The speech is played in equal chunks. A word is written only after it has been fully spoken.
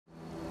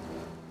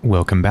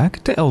Welcome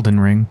back to Elden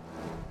Ring.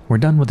 We're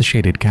done with the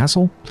shaded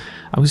castle.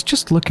 I was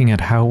just looking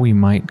at how we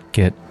might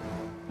get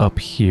up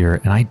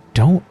here, and I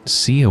don't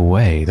see a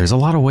way. There's a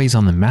lot of ways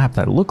on the map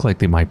that look like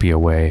they might be a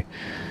way,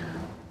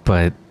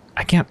 but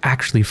I can't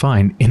actually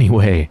find any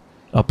way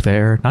up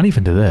there, not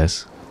even to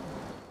this.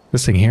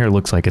 This thing here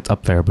looks like it's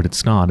up there, but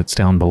it's not. It's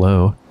down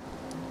below.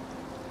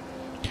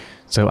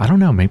 So I don't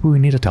know, maybe we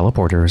need a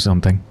teleporter or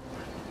something.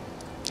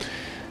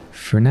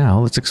 For now,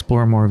 let's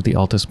explore more of the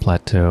Altus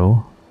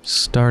Plateau,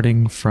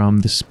 starting from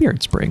the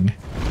Spirit Spring.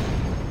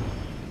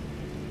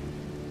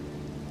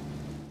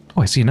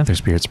 Oh, I see another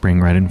Spirit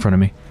Spring right in front of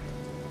me.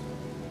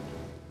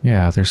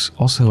 Yeah, there's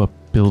also a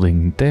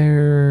building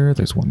there.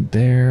 There's one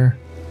there.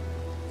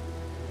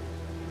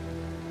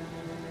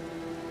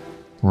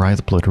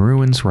 Writhe Blood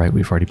Ruins. Right,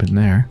 we've already been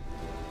there.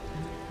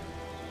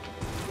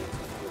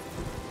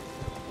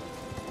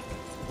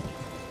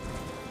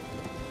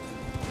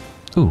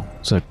 Ooh,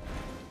 it's a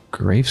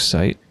grave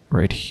site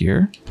right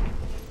here.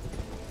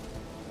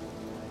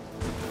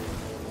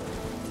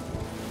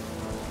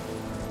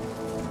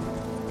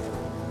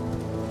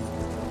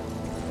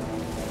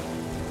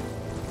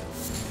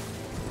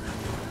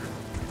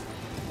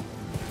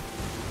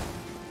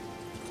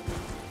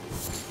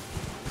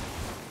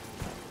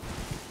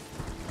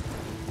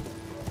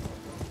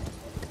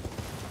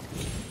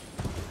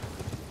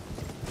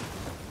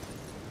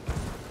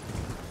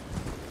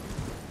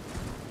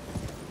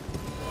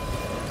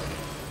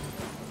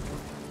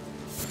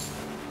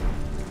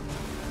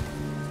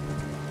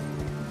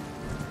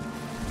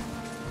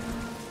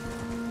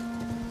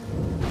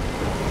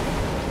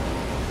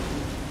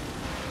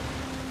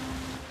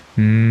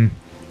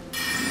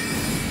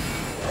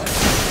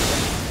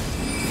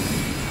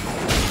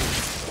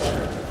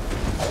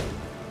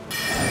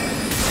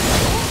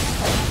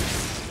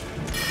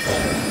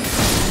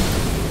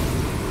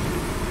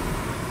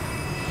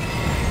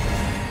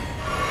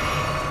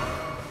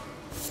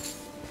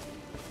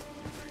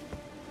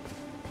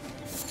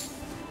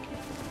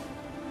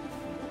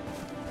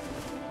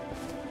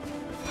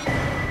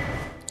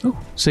 Oh,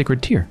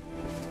 Sacred Tear.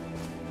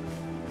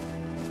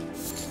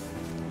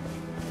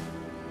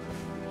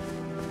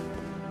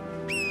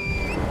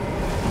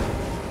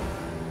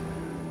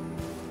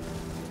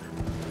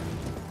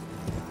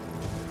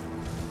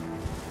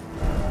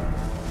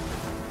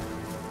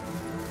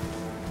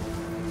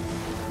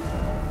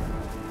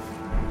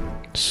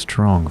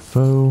 Strong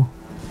foe.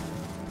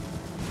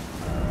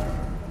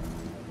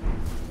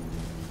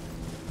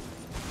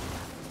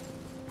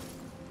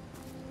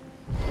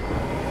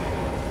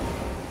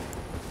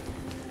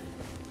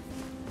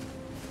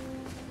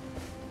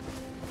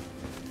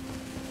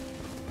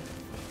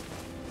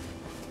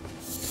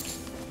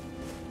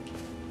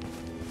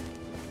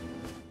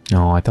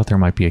 No, I thought there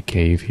might be a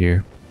cave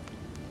here.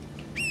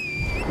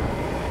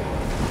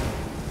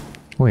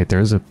 Wait,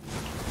 there's a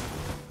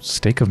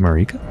stake of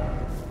Marika?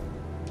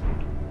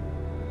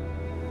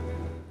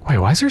 Wait,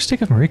 why is there a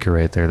stake of Marika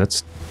right there?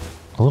 That's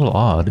a little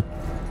odd.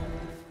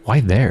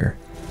 Why there?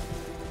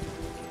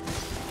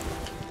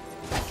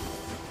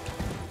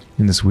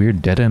 In this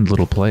weird dead-end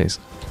little place.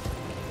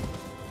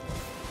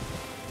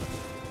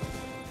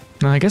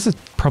 Now, I guess it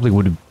probably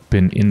would have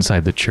been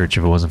inside the church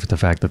if it wasn't for the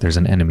fact that there's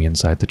an enemy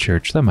inside the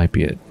church. That might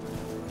be it.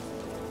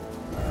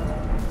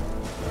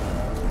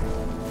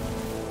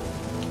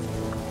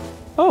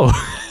 Oh,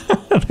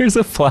 there's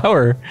a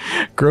flower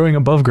growing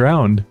above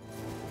ground.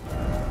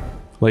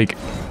 Like,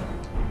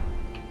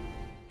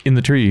 in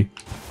the tree.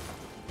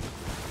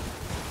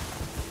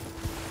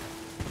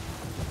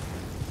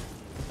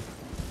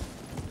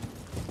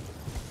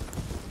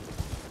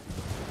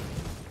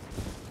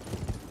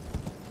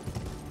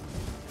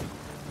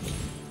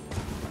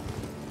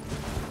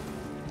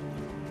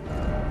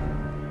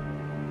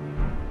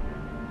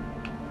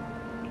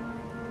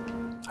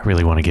 I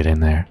really want to get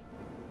in there.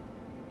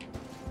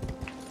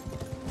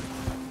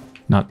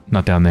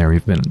 Not down there,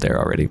 we've been there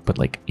already, but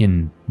like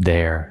in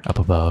there, up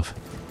above.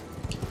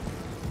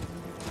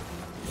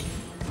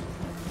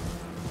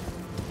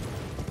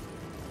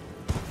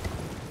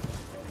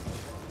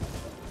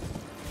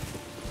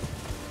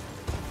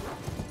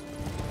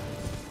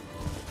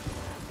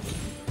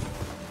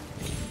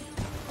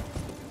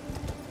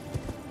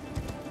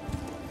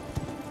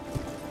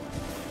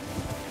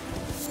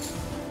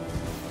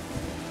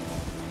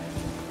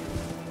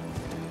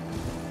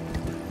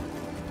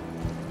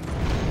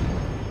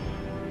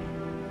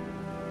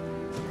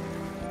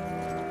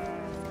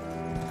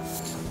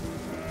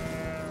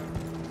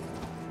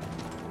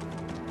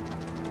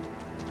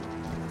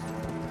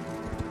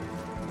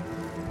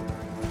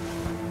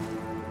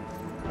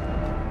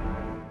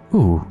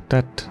 Ooh,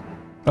 that...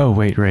 Oh,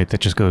 wait, right, that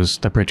just goes...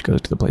 That bridge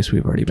goes to the place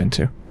we've already been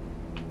to.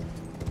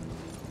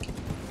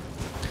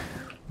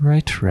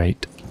 Right,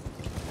 right.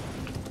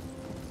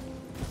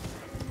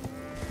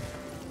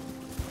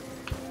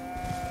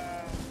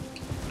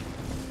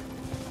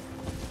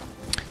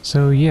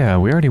 So, yeah,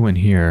 we already went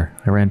here.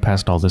 I ran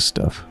past all this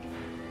stuff.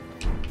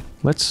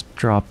 Let's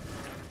drop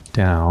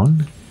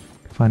down,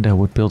 find out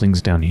what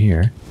building's down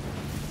here.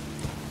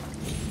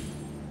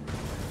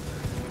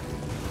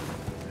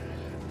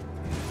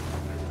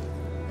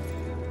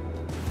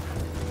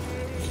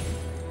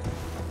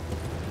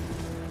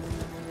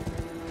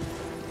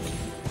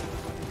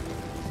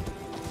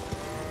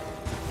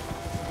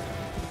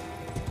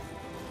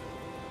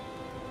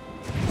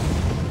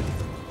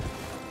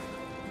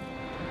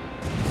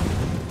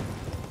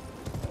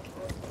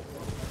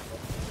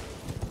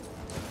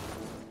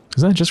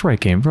 Isn't that just where I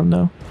came from,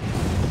 though?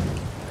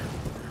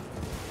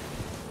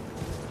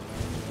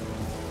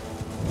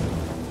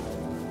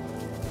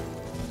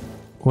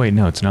 Wait,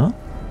 no, it's not?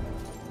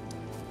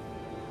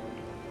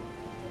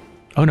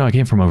 Oh, no, I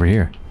came from over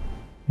here.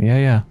 Yeah,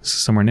 yeah, this is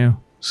somewhere new.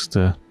 This is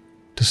the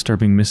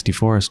disturbing misty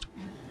forest.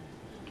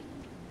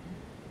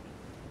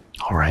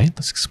 Alright,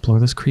 let's explore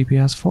this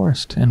creepy-ass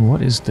forest. And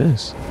what is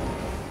this?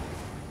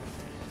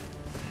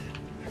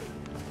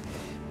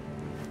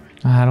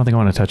 I don't think I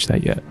want to touch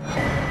that yet.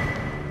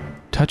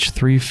 Touch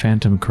 3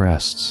 phantom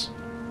crests.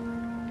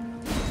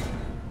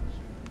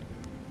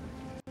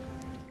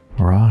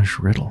 Mirage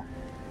riddle.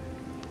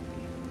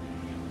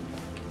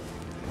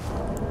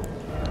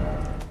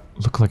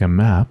 Look like a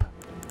map.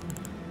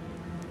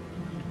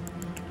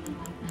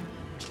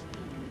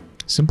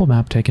 Simple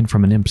map taken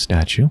from an imp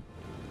statue.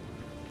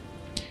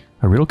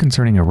 A riddle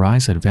concerning a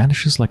rise that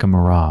vanishes like a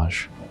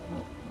mirage.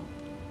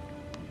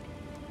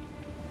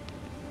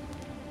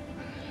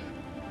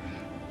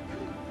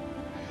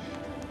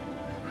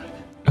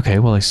 Okay,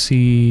 well I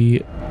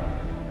see...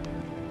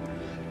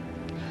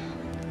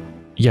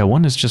 Yeah,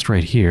 one is just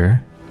right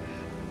here.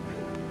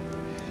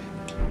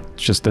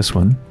 It's just this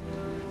one.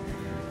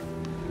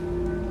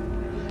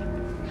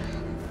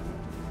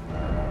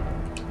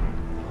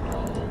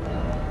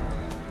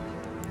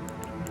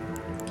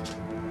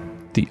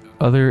 The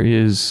other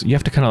is... You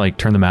have to kind of like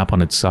turn the map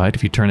on its side.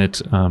 If you turn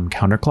it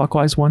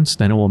counterclockwise once,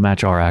 then it will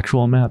match our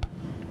actual map.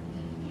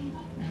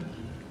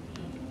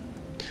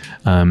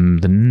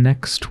 The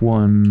next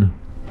one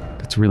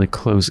that's really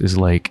close is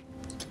like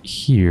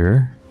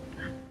here.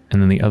 And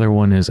then the other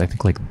one is, I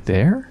think, like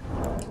there?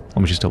 Let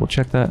me just double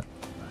check that.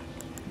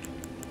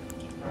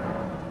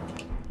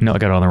 No, I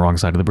got it on the wrong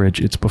side of the bridge.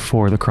 It's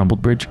before the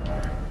crumbled bridge.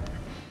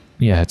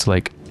 Yeah, it's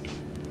like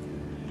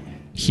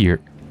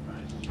here.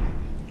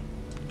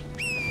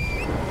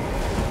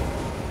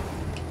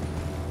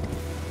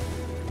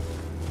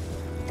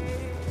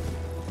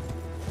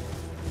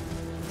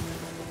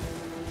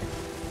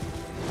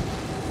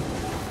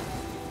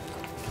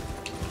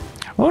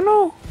 Oh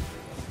no!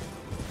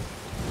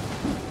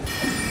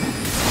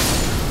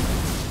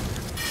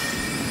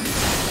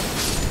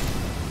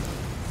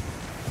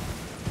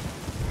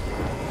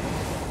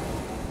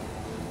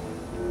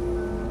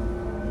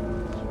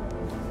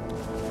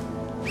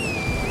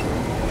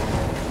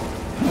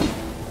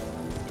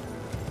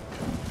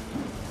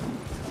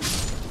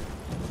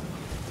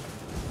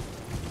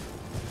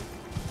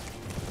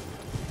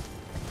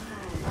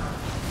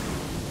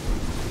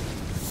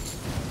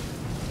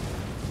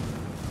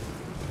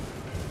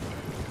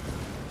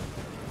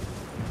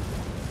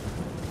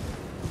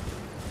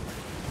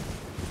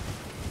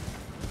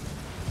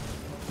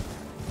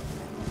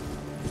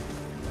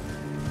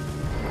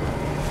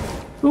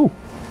 Ooh.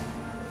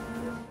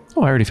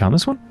 Oh, I already found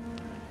this one?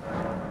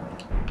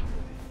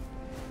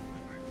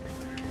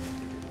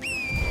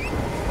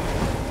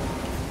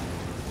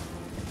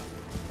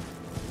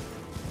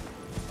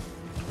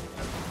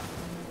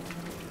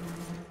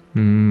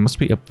 Must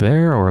be up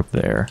there or up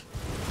there.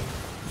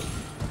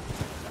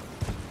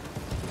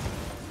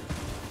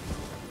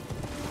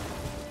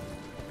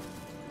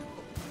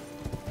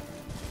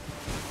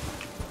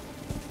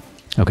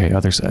 Okay,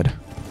 other side.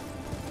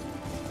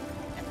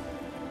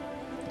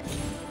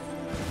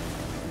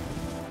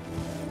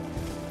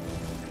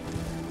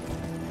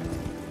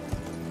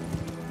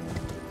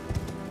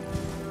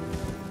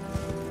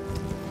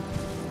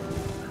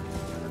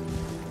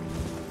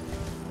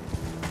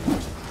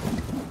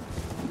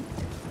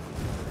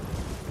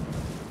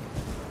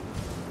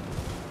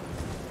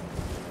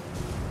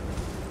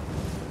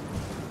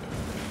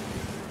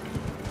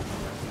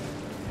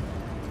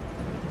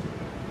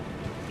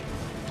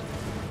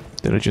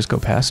 Did I just go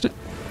past it?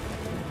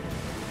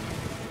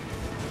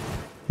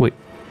 Wait.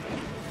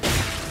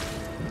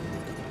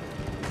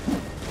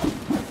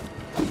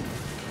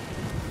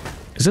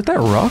 Is it that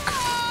rock?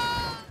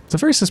 It's a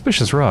very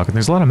suspicious rock, and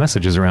there's a lot of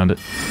messages around it.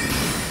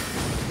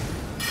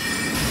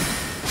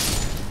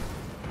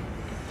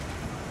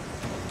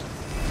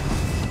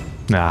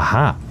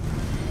 Aha!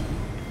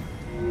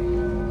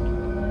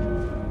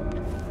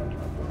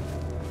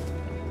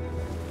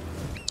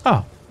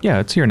 Oh, yeah,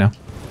 it's here now.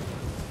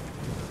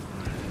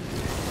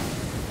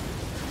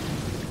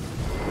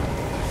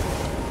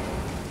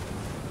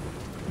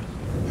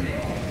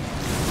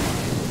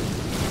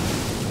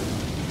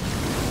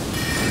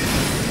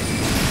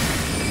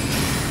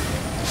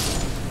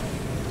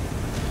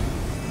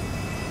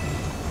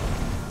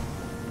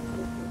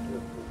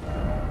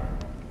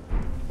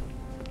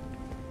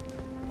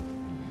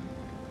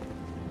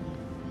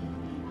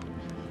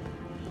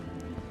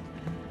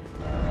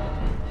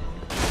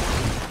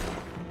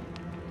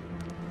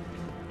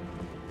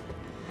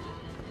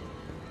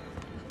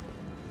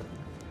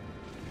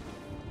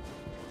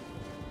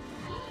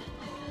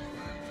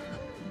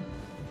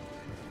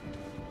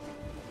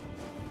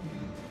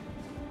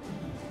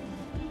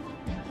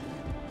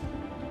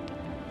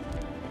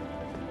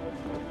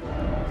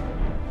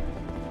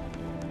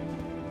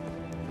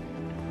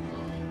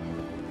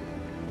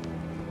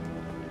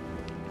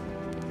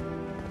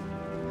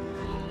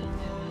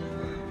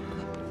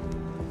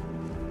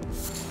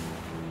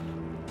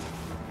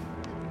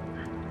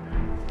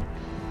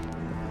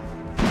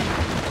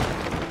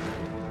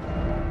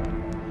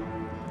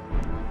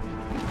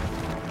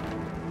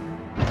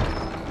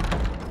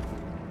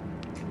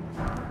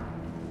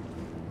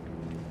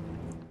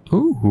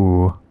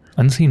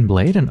 Unseen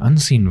Blade and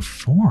Unseen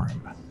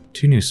Form.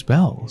 2 new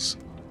spells.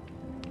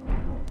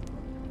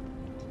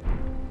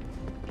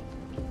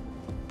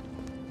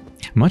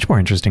 Much more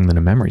interesting than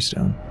a Memory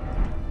Stone.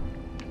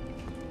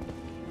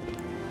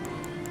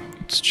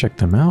 Let's check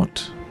them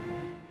out.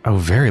 Oh,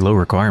 very low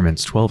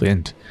requirements, 12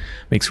 int.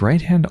 Makes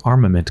right-hand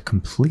armament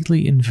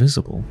completely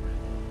invisible.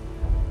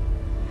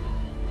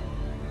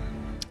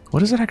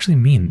 What does that actually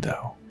mean,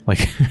 though?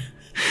 Like,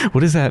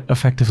 what does that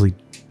effectively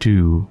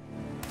do?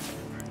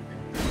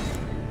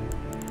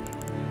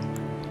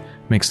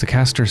 Makes the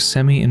caster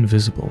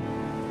semi-invisible.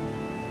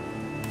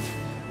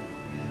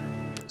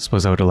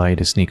 Suppose that would allow you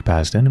to sneak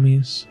past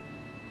enemies.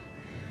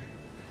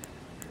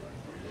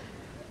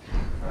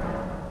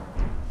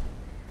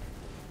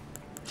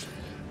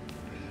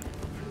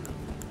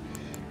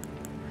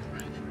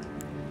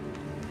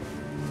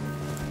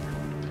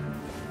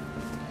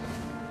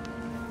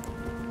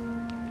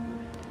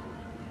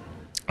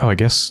 Oh, I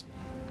guess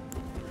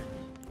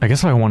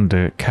if I wanted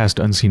to cast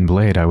Unseen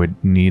Blade, I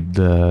would need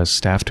the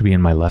staff to be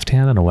in my left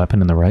hand and a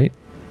weapon in the right.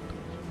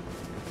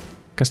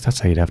 Guess that's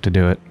how you'd have to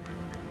do it.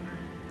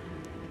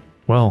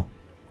 Well,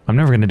 I'm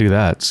never going to do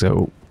that,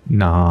 so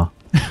nah.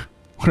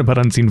 What about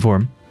Unseen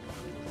Form?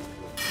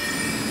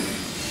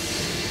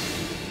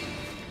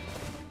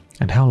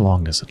 And how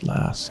long does it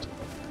last?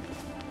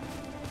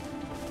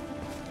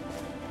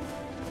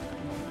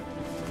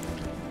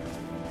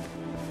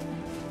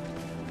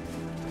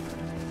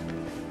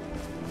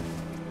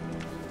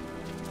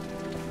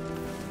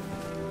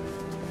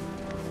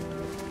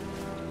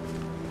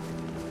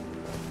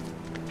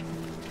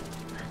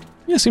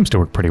 Yeah, seems to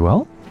work pretty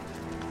well.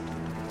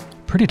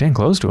 Pretty dang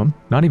close to him.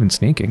 Not even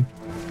sneaking.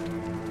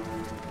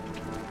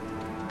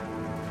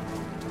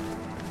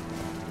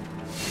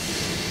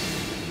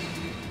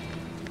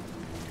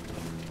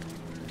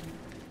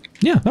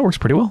 Yeah, that works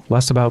pretty well.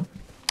 Lasts about,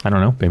 I don't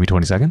know, maybe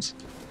 20 seconds.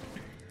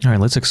 Alright,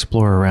 let's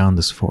explore around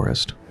this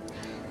forest.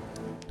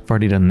 I've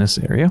already done this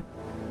area.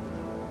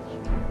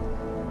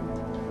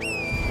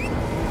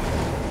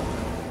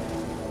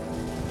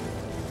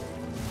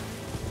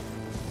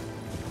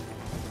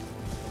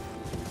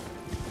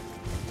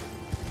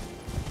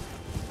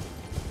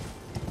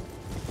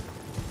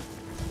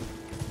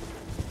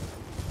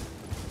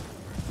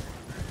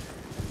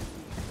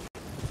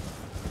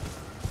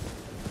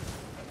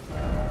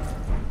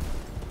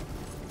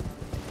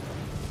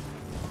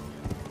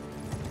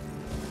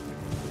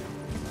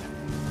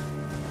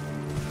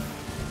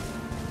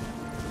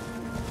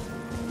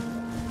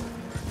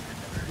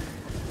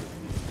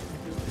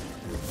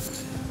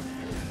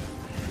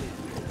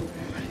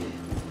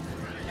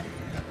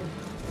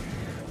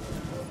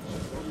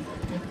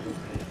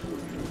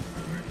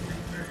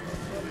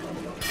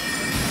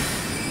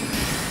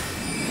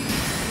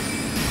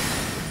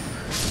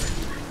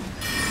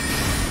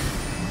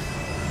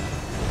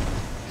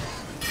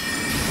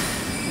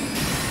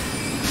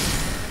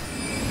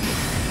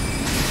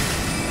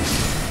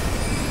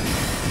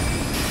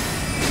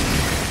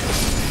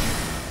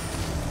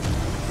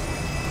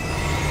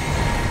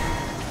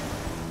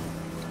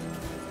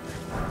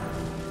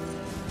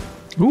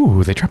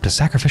 Ooh, they dropped a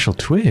sacrificial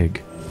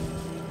twig.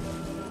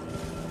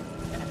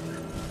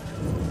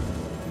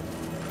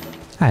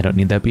 I don't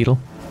need that beetle.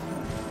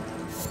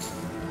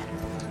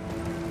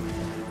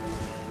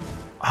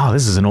 Oh,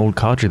 this is an old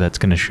codger that's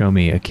going to show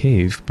me a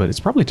cave, but it's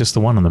probably just the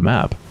one on the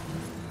map.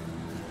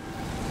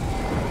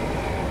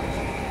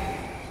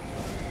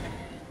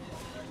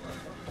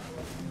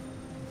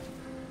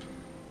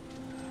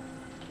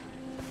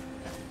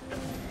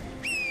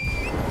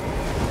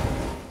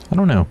 I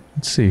don't know.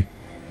 Let's see.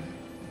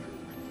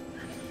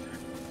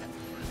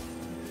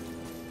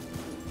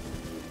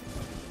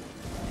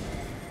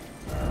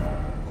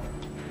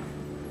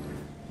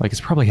 Like, it's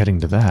probably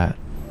heading to that.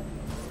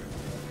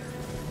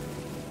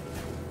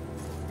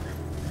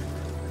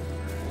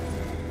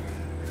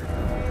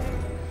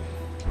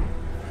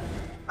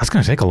 That's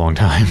gonna take a long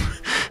time.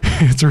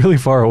 It's really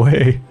far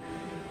away.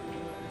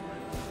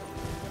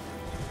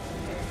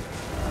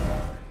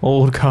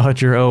 Old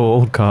codger, oh,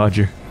 old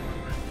codger.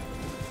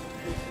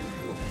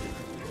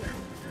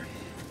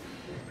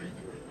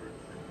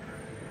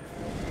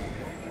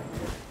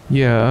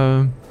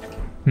 Yeah,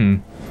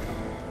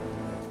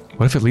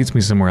 What if it leads me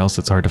somewhere else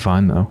that's hard to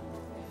find, though?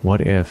 What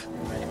if?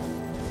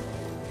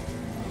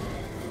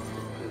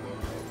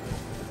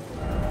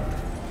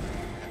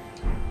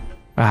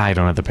 I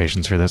don't have the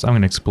patience for this. I'm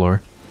gonna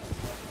explore.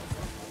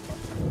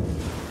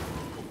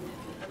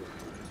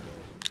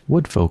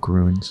 Woodfolk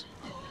ruins.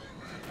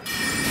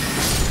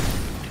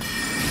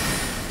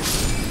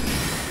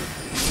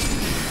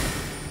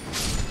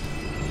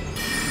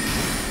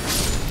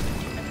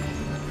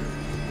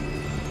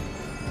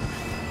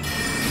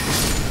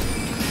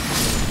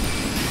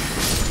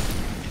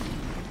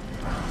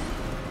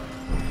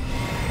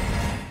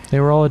 They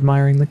were all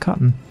admiring the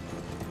cotton.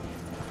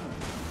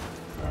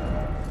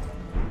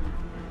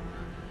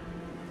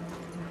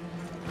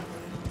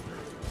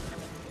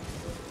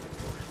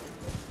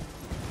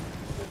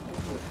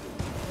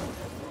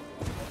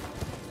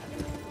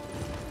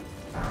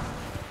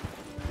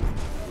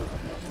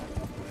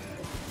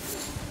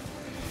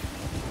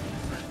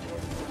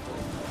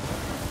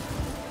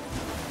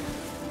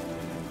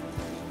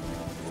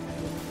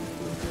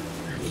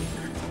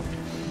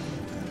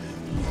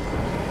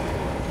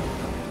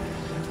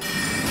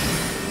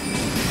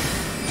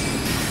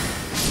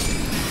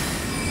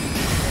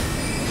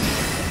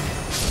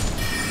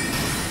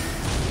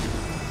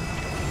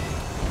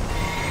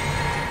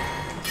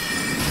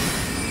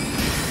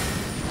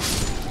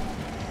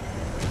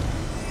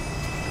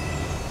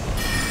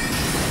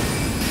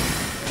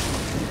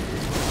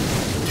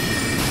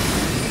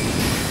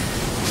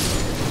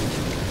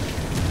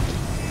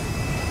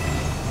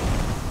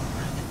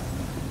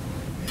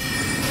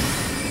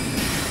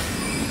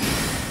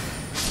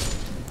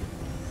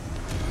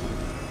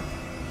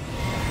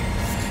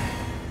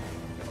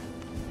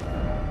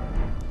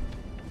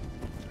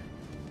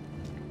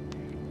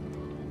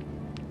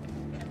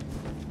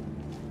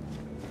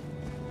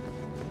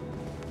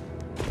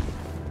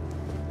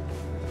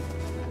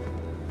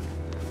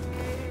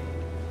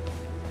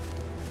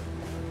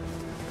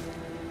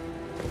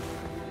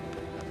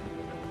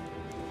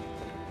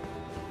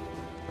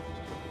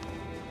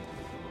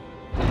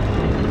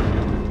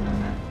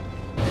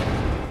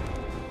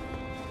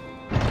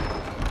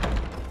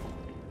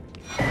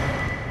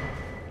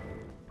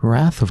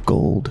 Wrath of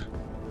Gold.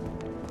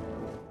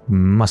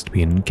 Must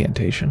be an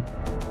incantation.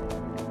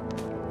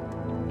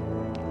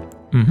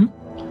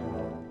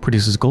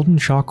 Produces golden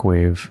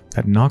shockwave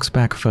that knocks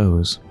back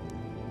foes.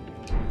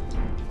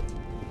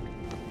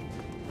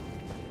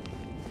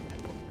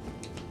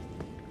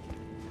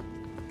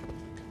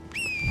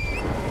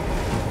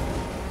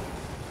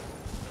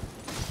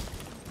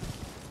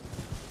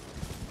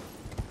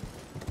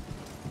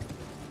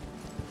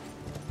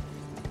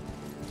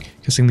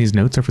 Guessing these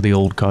notes are for the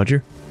old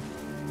codger.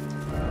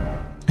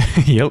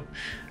 Yep.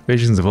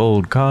 Visions of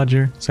old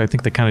codger. So I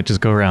think they kind of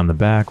just go around the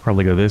back,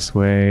 probably go this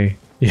way.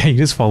 Yeah, you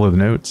just follow the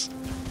notes.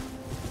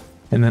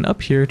 And then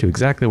up here to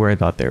exactly where I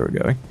thought they were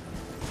going.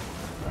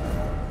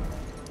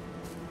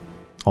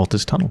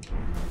 Altus Tunnel.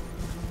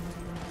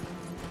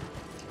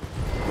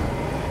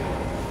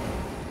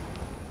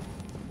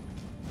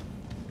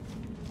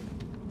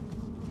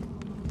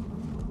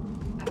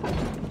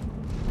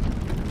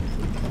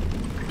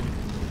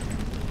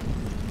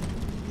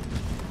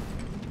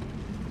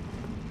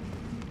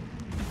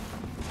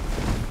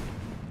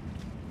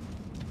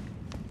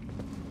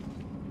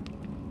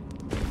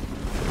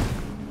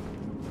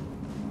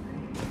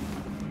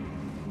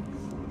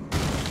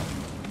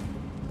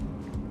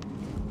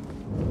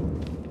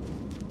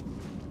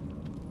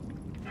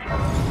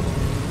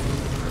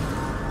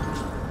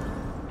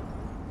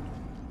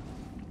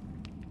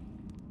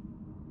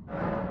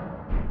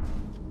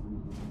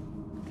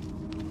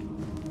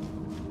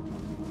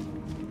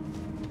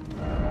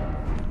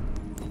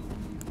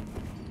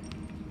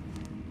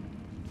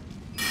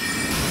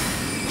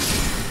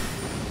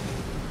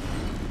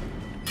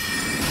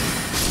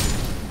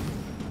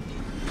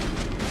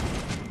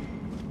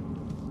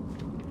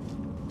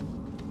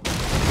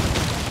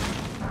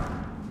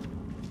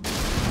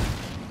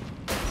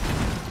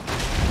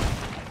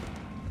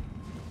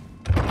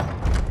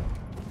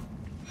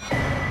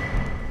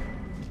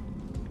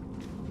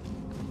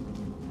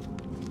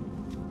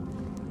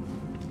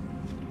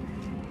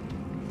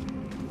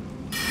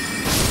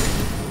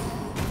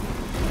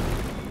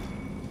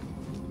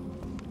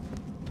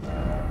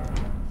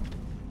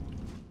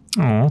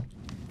 Oh,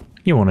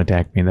 you won't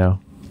attack me though.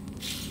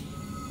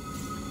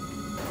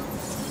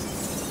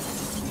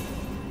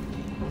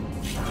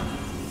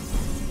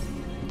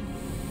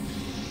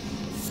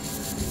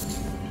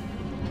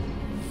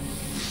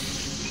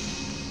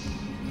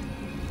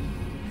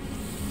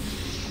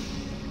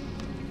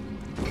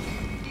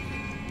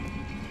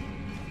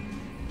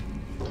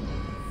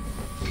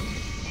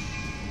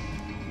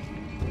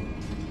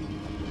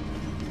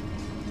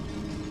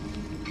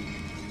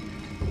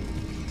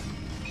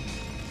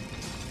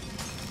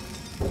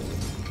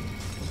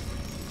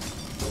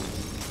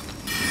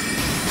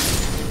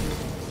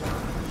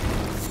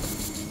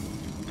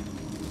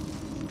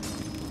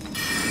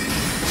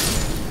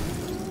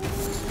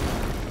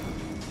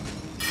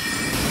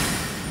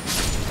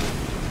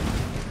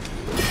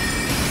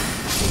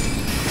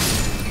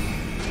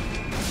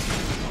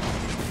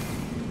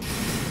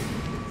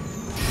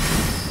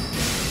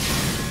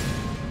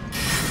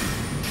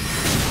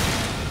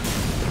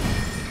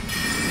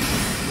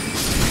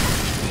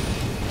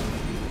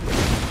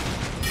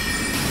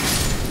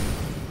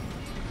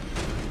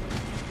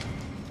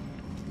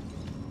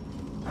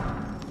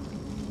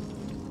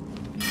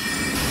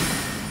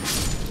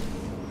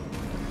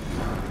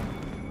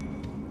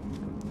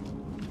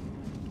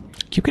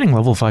 Keep getting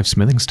level 5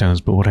 smithing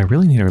stones, but what I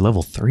really need are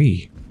level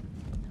 3.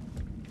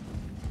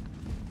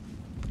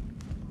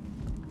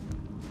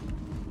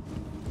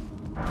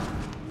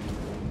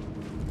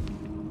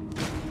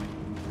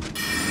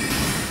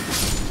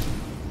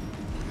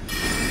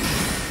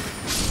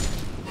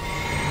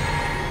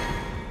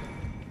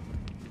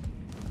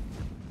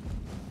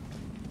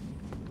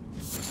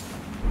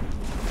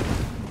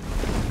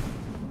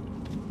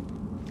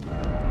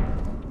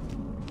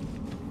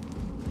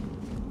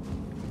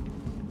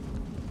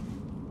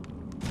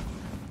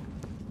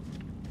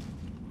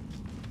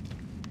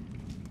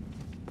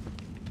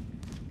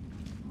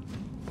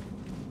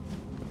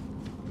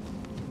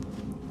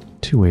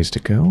 Two ways to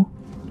go.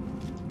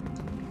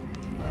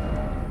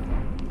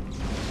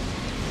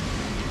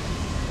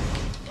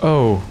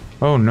 Oh,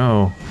 oh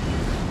no.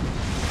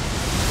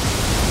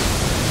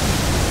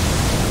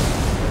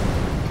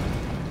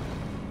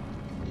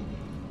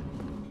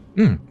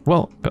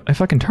 Well,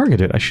 if I can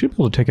target it, I should be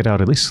able to take it out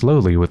at least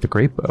slowly with the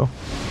great bow.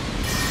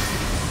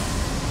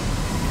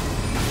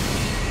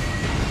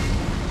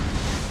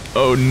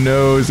 Oh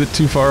no, is it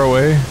too far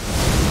away?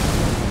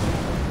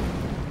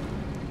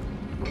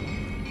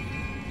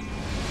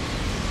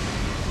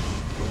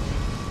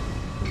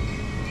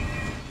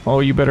 Oh,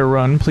 you better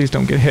run. Please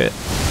don't get hit.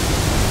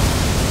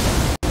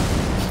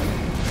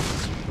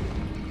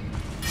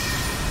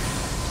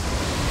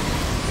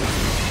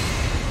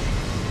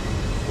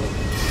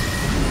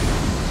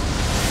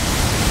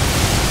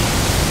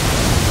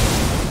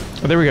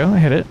 Oh, there we go. I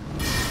hit it.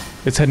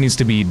 Its head needs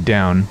to be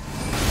down.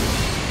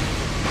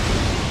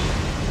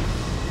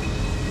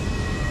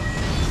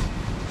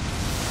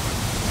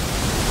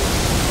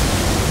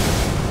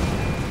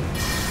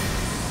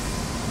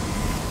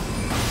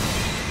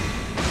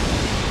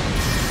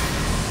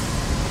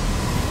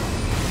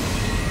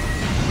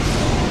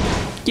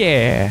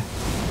 Yeah.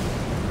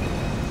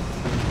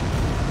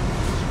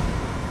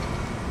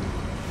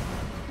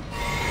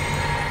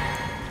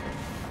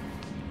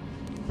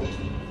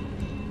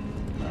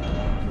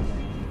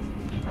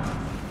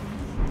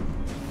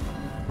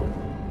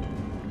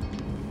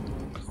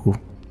 Ooh,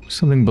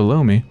 something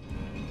below me.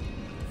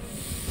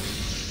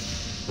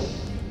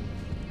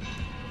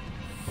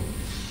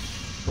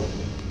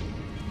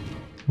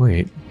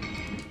 Wait,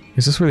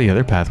 is this where the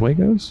other pathway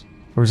goes?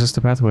 Or is this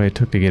the pathway I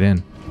took to get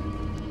in?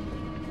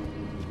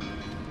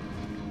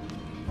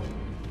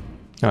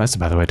 Oh, that's the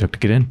pathway I took to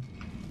get in.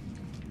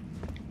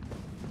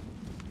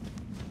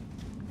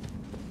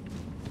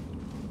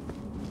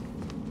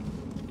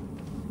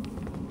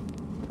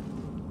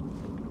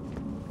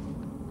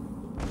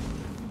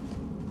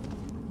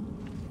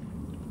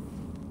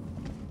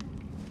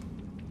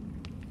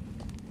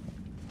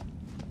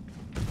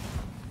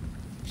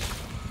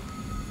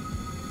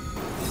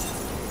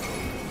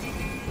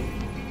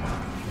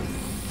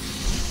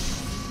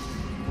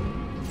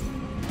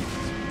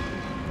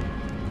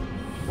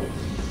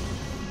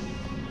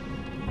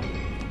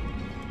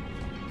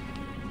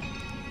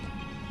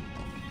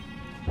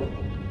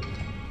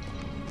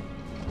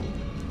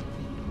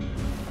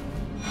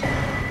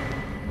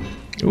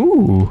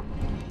 Ooh,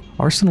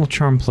 Arsenal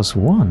Charm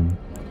 +1.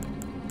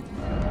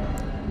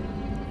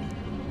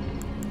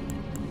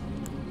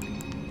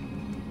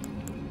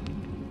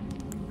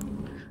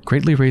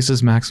 Greatly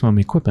raises maximum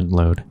equipment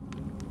load.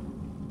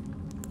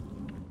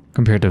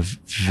 Compared to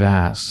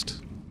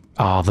Vast.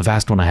 Oh, the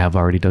Vast one I have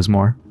already does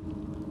more.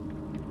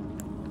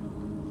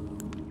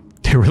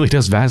 It really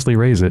does vastly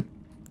raise it.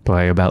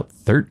 By about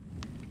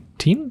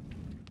 13?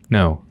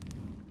 No.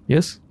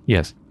 Yes?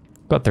 Yes.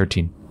 About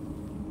 13.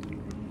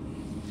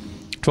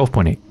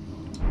 12.8.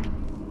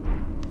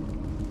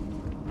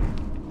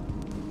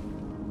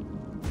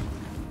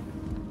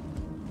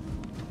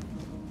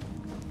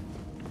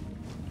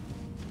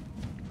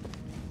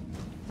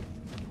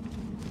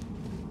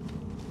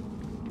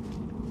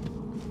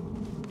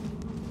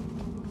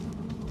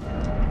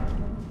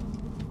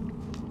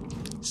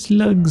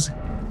 Slugs.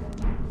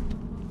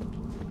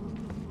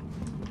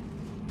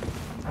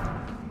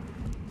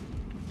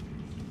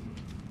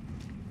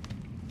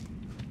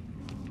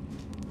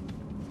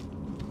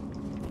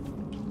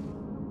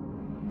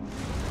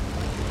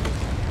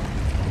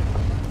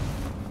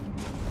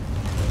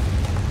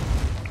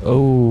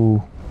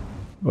 Oh.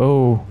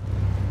 Oh.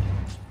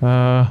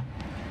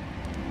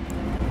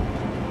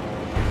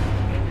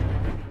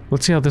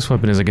 Let's see how this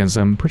weapon is against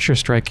them. Pretty sure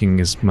striking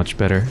is much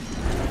better.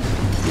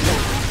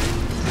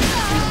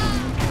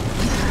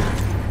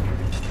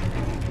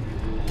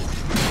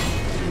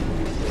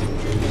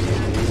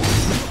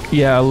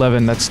 Yeah,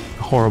 11. That's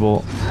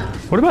horrible.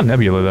 What about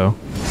Nebula, though?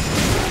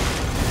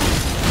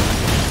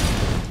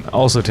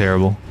 Also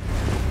terrible.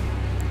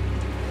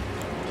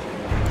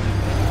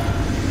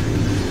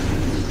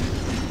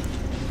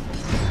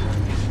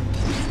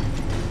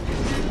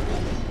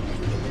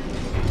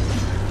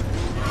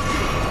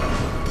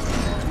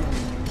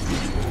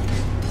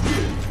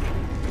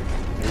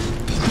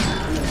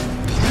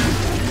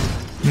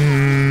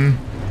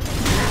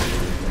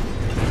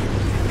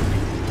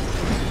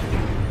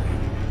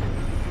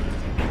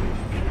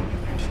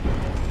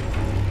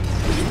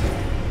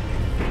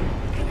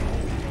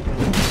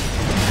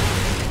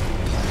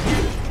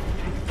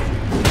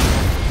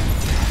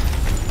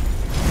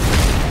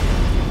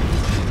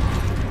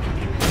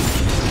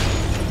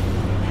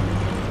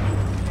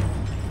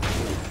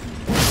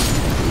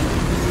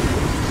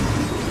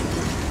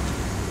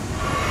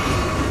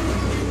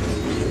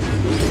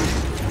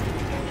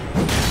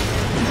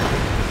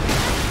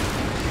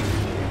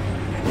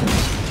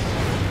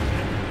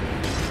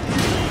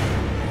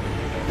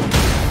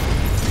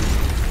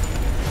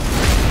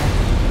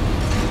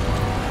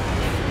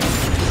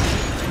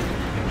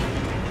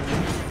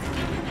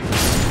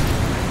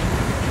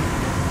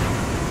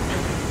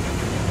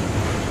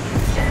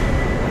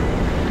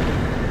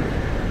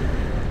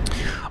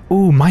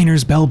 Ooh,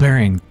 Miner's Bell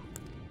Bearing.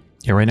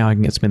 Yeah, right now I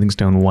can get Smithing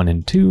Stone 1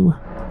 and 2.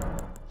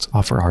 Let's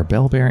offer our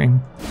Bell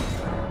Bearing.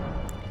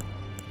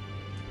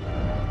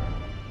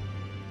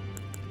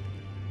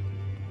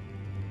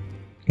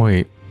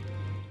 Wait,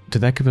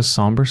 did that give us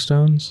Somber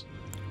Stones?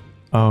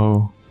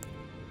 Oh.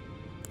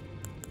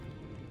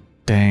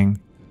 Dang.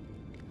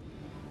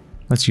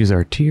 Let's use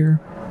our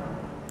tier.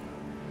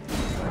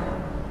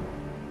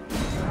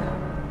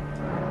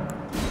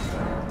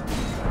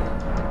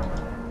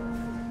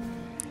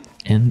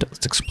 And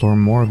let's explore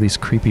more of these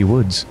creepy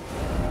woods.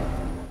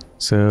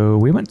 So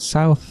we went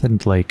south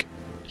and like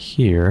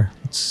here.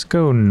 Let's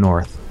go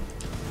north.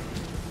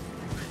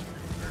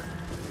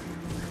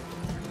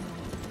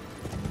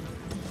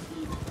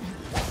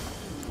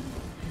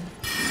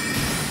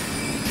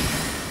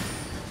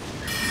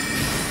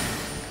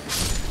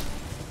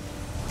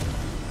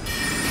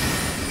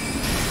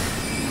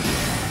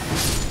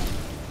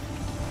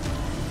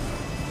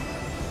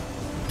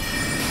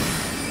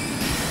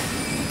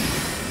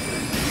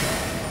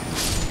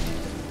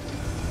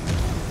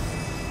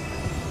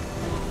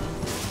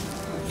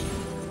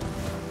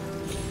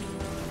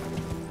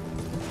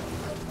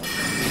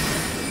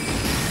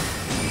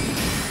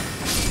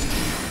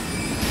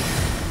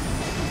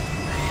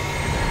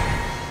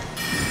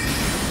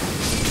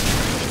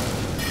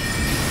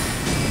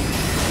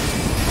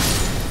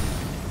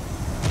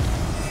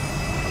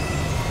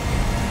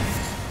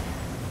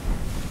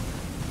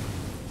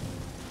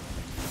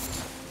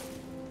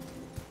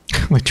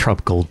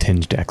 tropical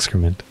tinged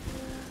excrement.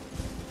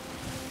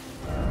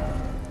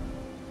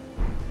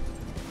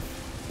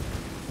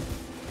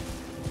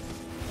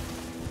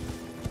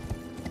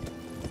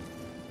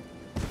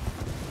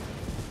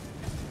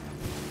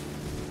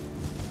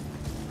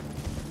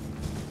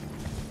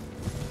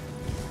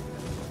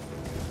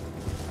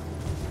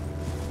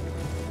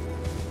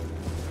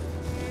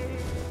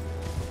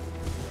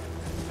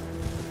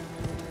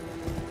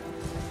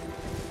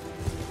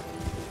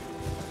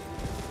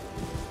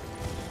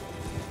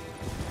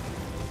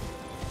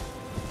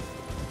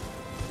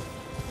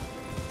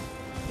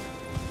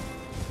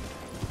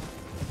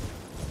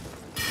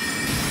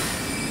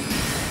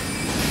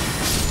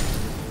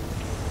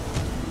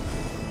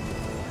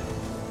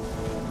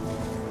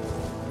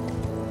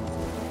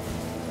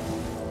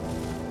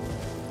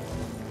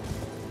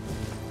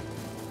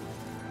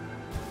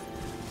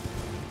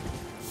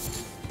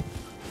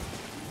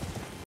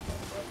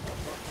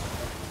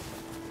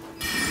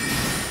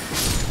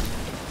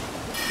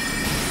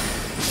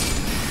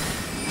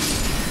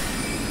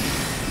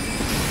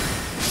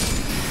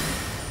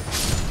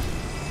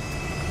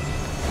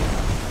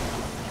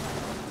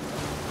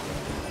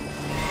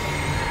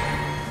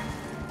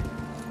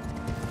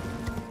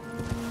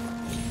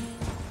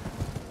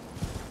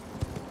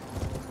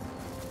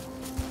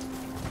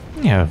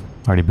 Yeah,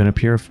 already been up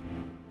here, of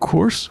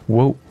course.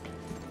 Whoa.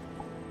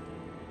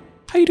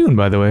 How you doing,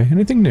 by the way?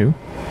 Anything new?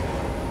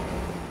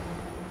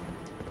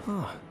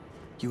 Ah,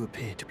 you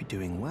appear to be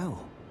doing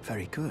well.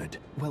 Very good.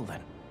 Well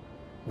then,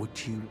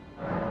 would you...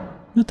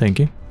 No, thank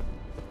you.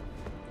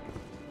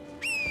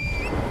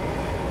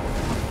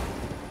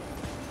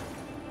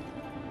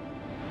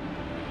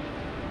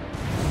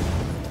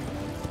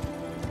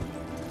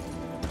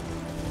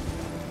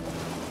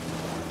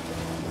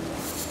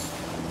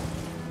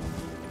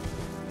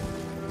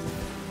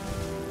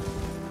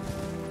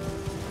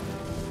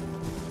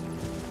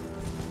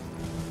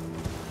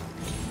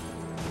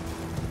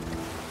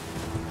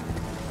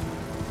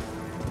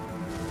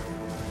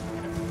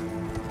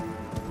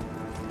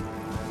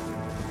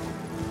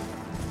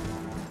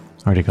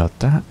 Already got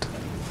that.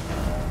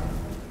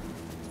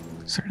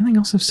 Is there anything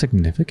else of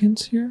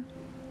significance here?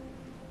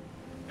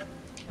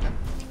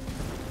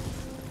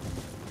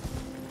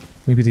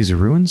 Maybe these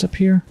ruins up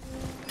here?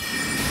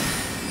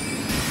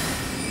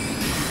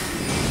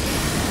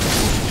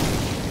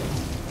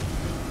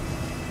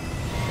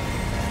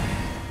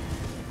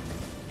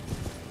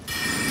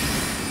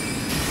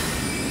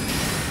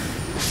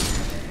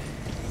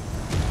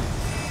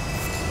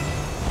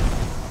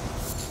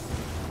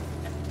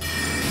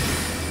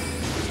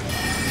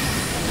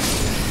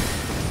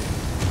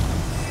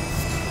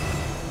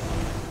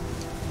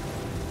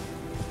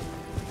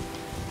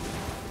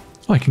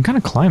 Oh, I can kind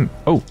of climb.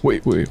 Oh,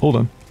 wait, hold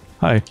on.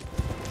 Hi.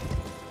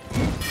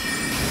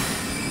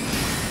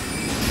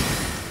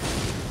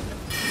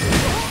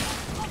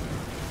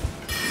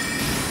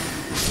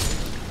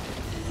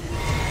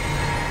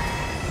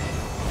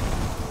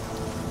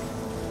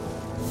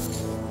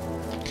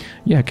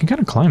 Yeah, I can kind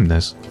of climb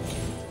this.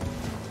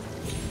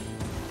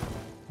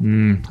 I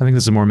think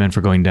this is more meant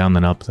for going down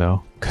than up,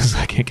 though, because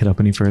I can't get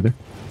up any further.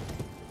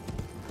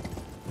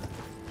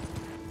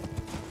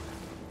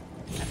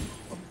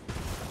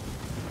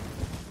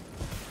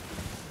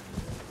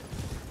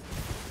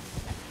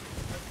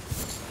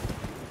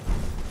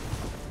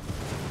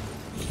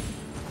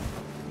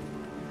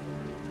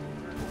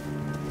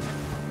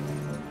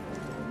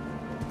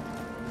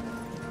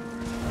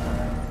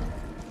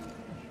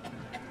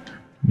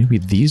 Maybe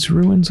these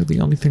ruins are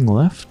the only thing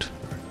left?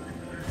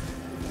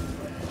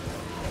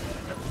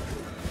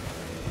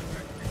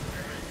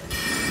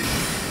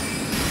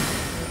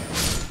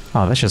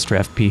 Oh, that's just for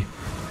FP.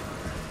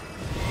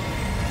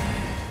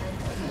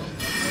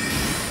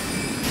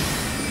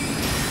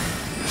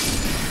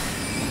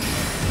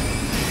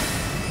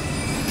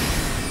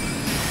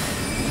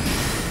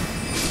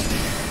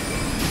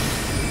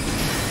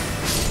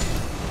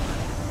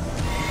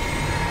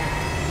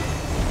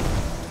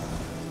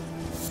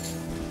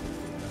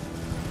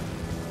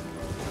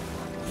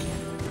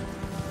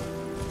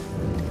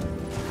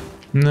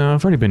 No,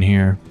 I've already been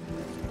here.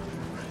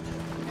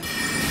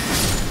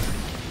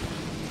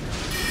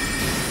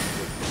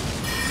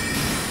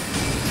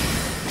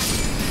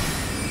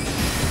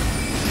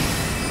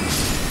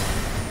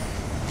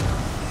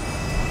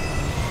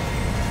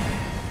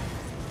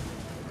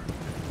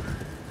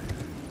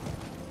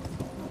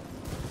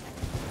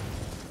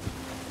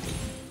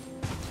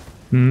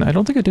 I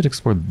don't think I did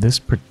explore this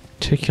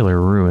particular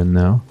ruin,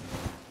 though.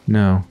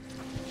 No.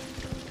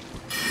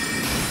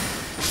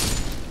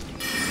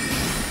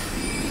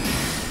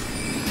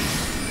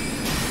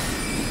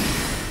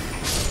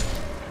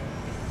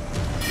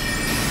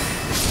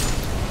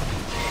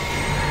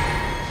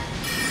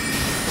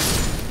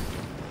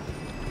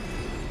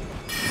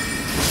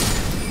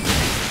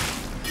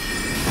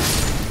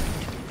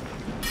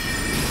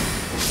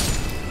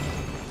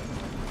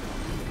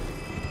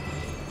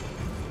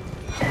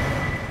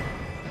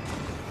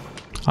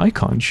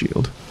 Icon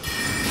shield.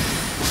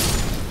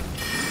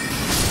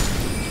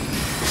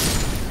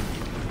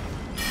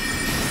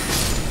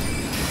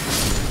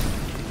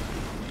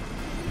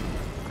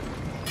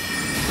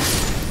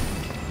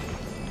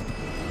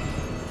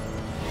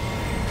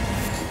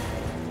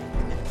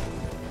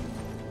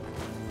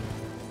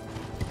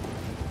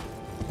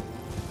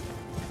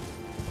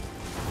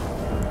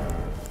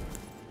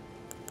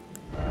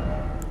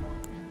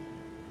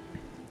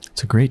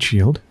 It's a great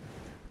shield.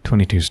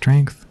 22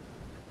 strength.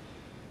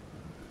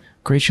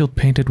 Great shield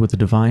painted with a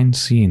divine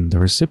scene, the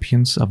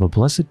recipients of a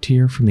blessed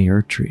tear from the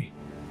Earth Tree.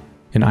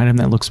 An item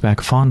that looks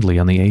back fondly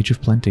on the Age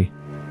of Plenty.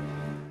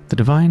 The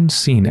divine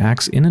scene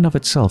acts in and of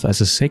itself as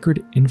a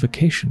sacred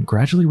invocation,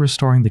 gradually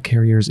restoring the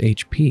carrier's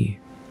HP.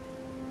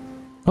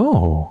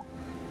 Oh.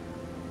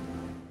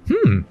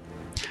 I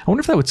wonder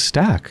if that would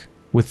stack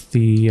with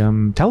the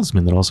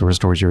talisman that also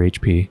restores your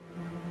HP.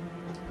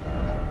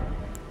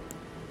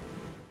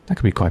 That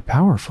could be quite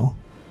powerful.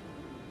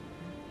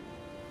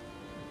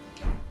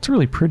 It's a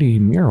really pretty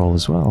mural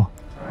as well.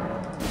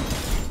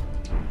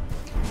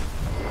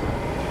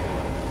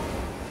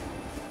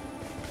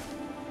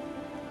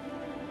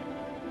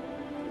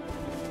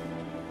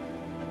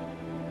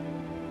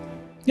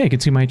 Yeah, you can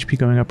see my HP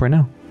going up right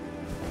now.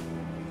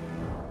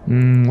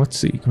 Let's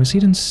see. Can we see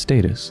it in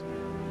status?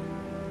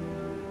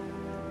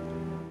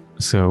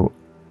 So,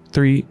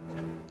 3,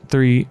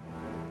 3,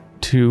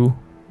 2,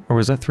 or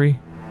was that 3?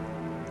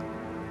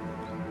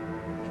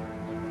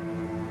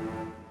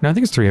 No, I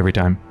think it's 3 every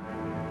time.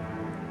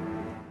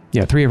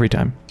 Yeah, 3 every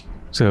time.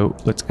 So,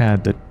 let's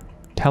add the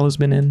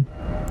talisman in.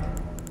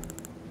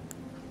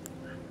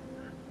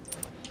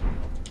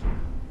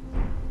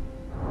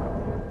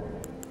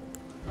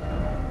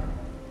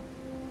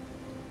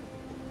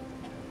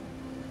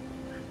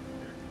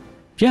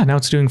 Yeah, now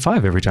it's doing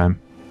 5 every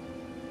time.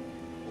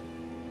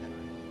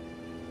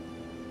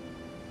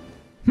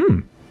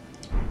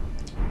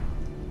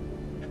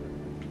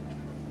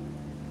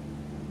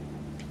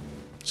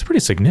 It's a pretty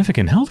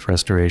significant health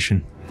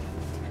restoration.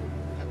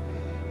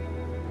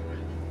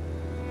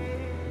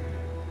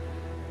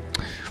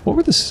 What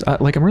were this?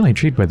 Like, I'm really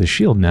intrigued by the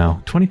shield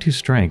now. 22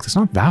 strength. It's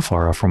not that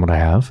far off from what I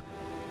have.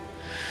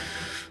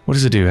 What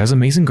does it do? It has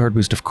amazing guard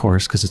boost, of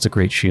course, because it's a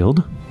great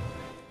shield.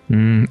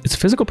 Its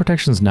physical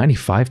protection is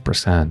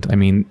 95%. I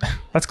mean,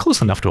 that's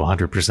close enough to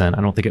 100%.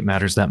 I don't think it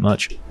matters that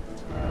much.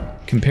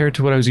 Compared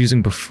to what I was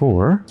using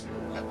before.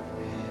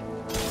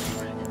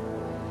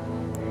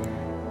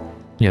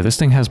 Yeah, this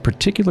thing has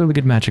particularly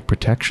good magic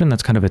protection.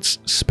 That's kind of its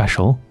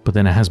special. But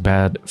then it has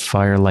bad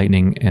fire,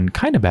 lightning, and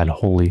kind of bad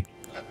holy.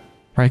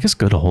 Or I guess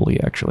good holy,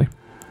 actually.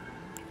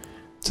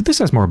 So this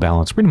has more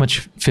balance. Pretty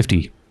much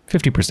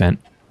 50%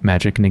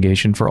 magic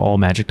negation for all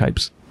magic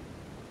types.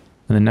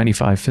 And then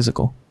 95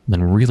 physical. And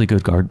then really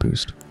good guard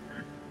boost.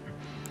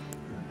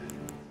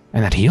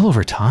 And that heal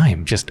over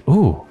time, just,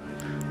 ooh.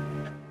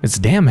 It's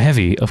damn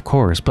heavy, of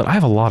course, but I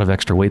have a lot of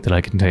extra weight that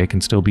I can take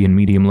and still be in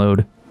medium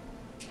load.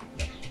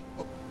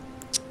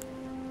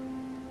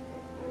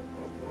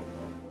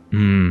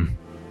 Do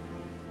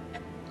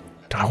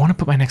I want to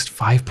put my next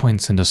 5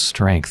 points into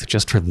strength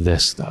just for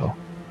this, though?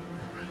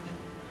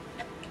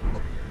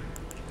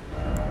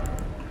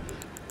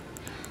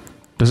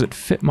 Does it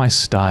fit my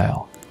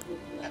style?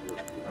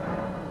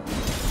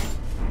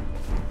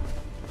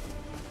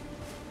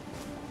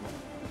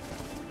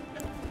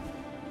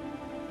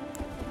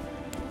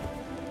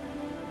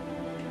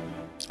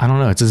 I don't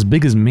know, it's as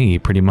big as me,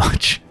 pretty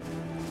much.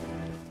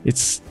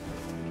 It's...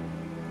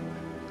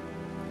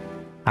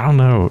 I don't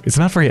know, it's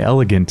not very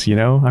elegant, you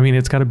know? I mean,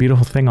 it's got a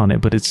beautiful thing on it,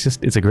 but it's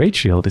just, it's a great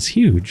shield, it's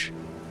huge.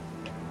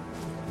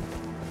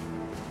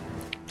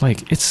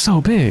 Like, it's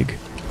so big.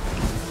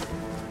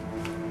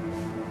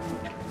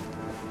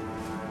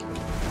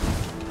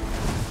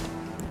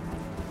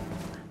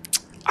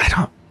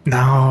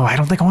 I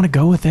don't think I want to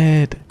go with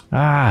it.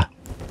 I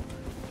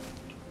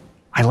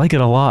like it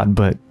a lot,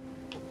 but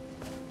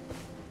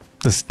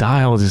the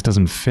style just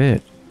doesn't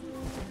fit.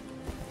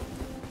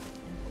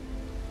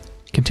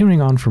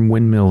 Continuing on from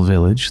Windmill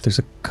Village, there's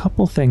a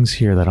couple things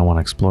here that I want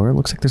to explore. It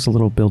looks like there's a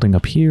little building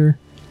up here,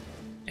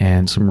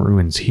 and some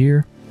ruins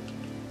here.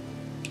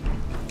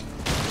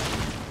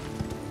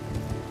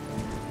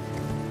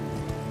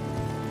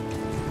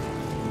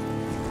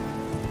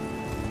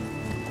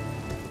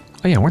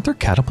 Oh yeah, weren't there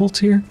catapults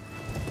here?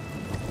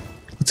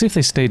 Let's see if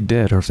they stayed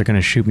dead, or if they're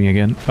gonna shoot me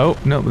again. Oh,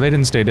 no, they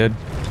didn't stay dead.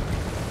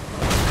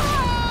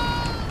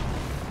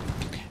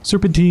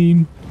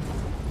 Serpentine!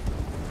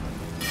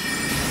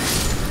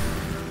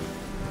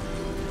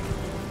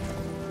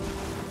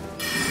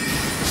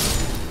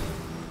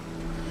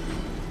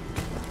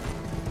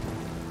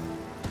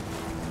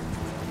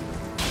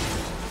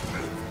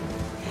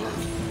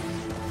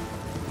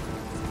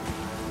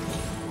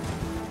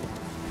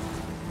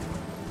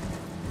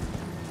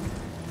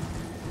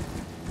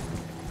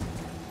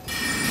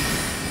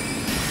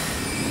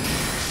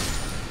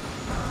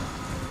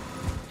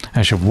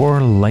 Ash of War,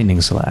 Lightning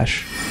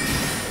Slash.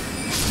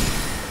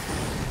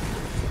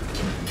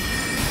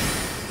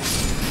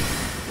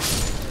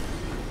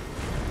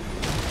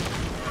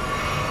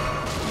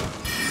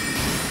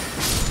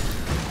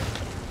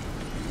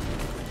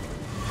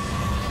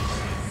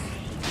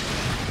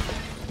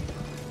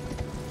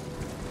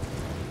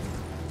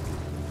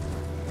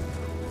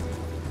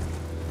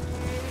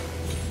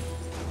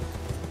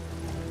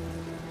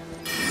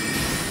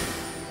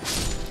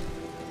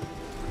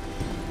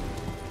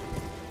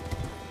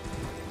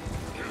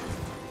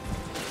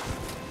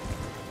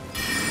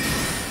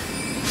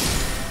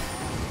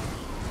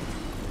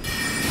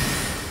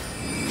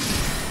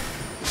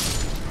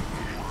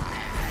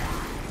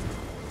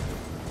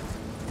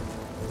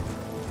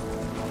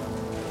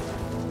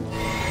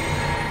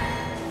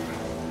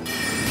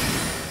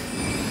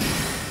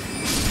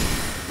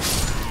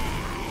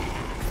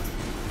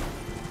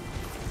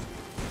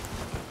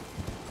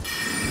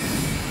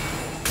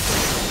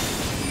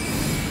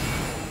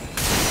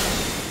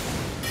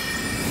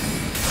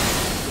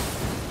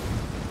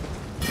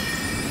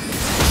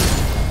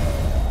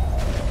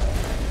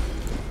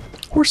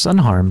 Horse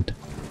unharmed.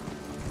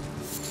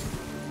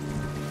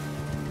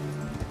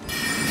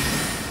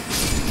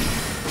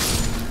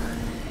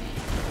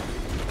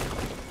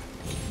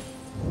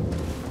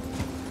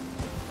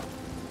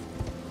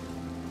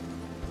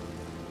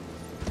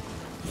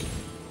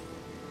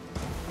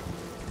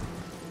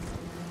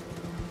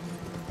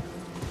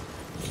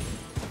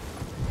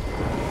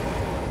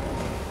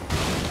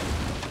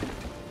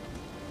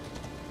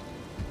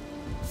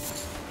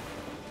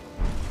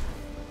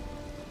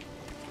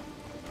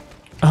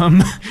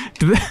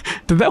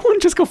 Did that one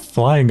just go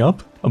flying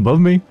up above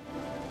me?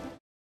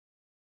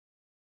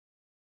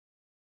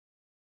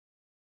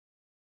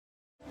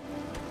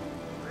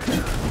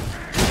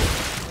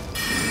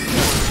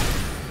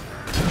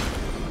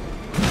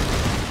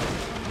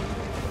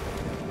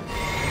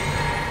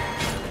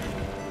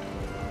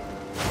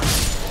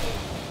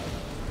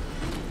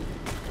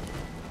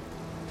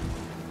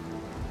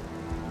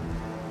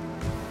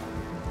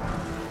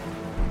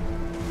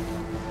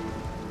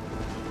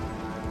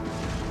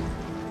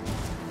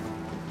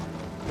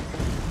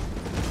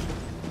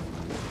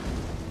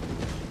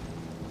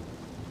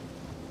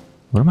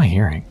 What am I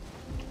hearing?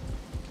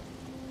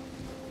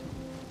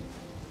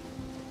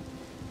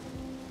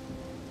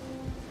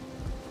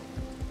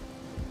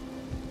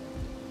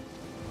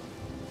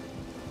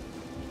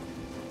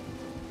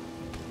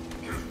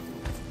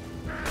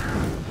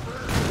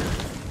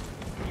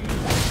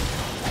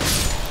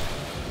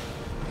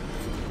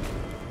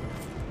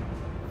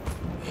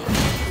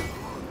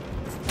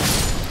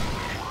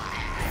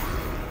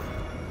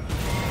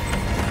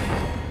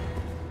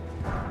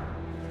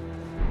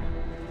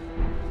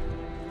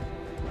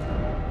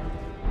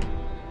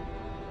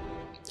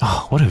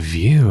 Oh, what a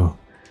view.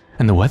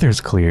 And the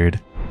weather's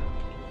cleared.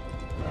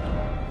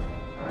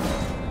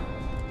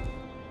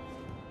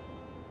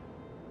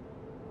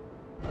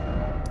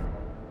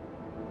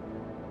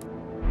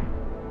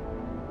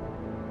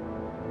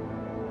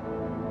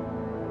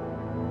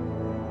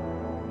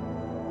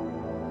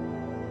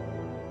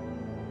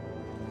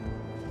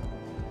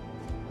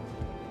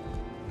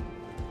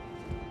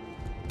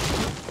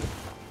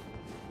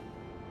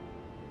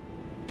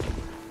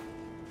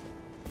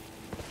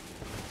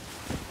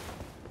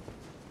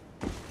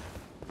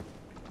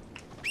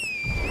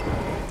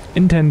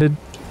 Intended.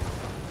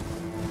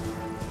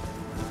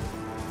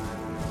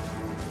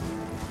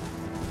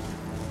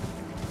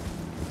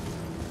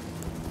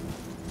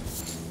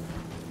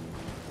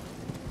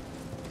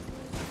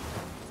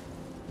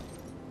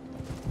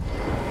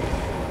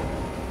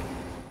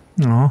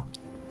 Aw.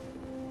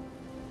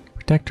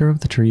 Protector of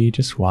the tree,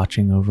 just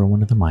watching over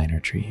one of the minor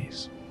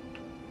trees.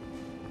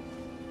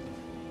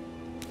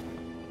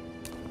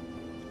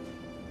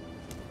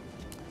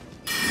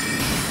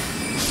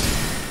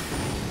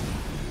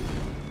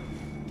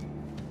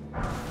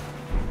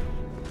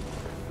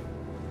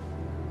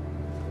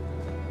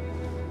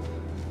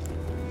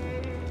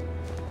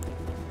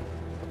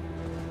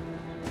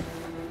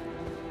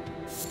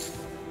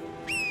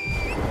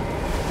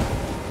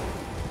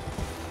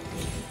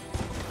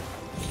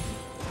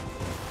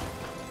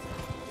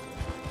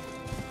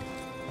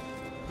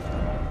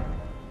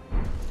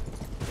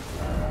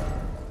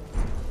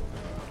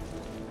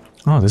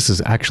 Oh, this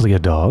is actually a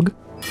dog?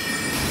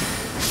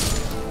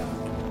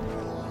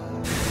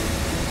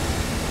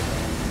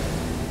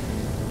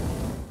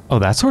 Oh,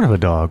 that's sort of a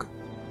dog.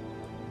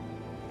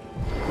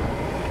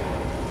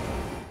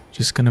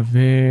 Just gonna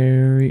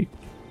very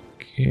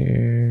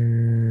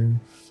carefully...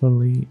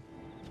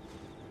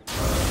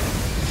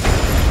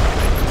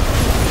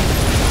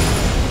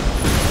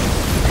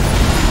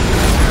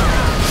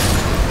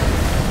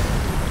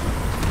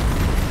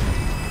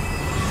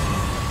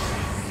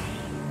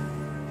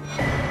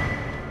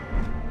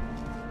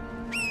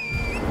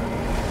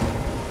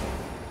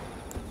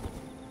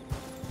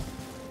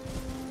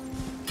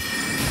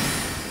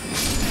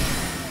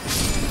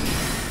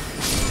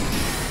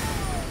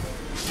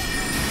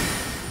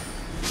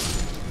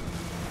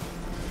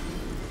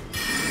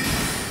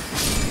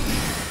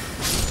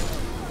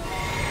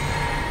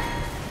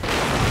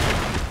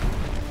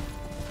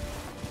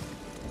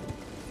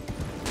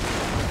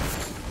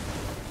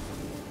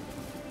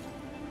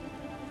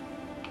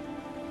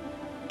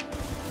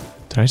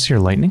 Did I see your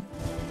lightning?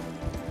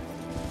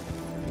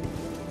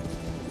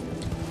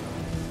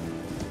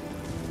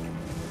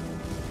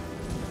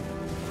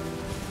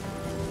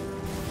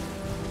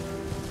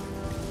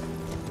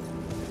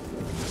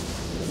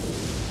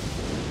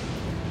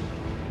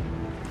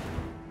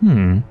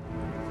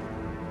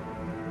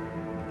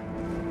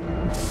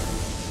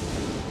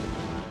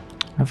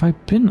 Have I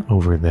been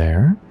over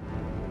there?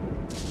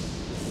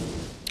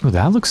 Oh,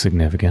 that looks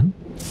significant.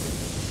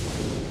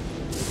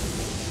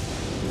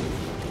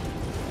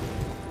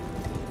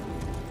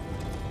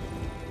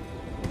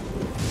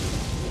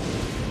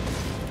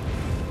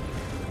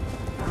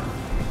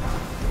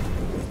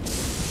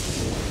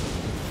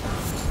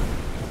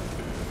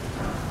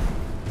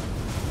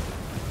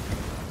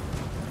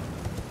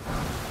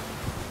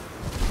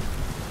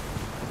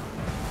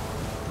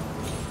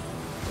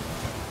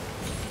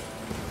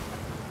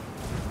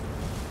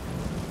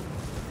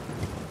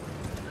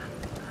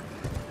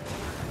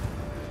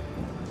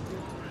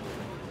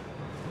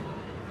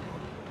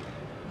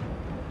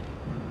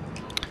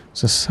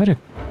 It's a site of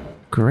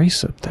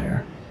grace up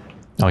there.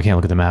 Oh, I can't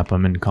look at the map.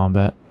 I'm in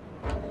combat.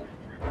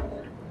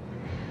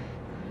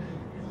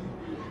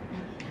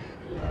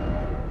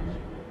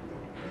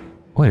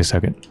 Wait a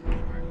second.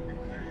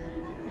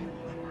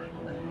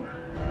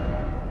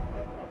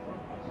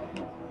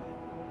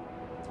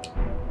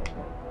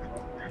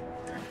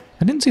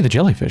 I didn't see the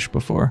jellyfish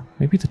before.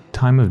 Maybe the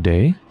time of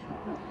day?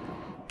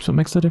 So it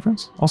makes the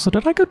difference? Also,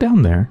 did I go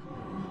down there?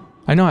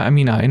 I know I've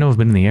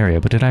been in the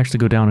area, but did I actually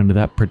go down into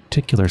that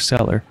particular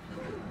cellar?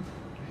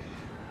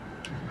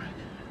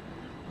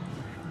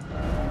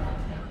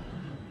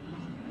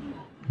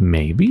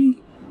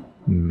 Maybe?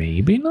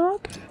 Maybe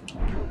not?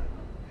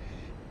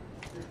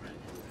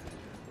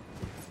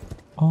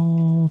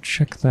 I'll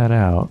check that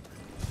out.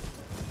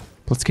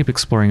 Let's keep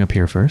exploring up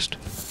here first.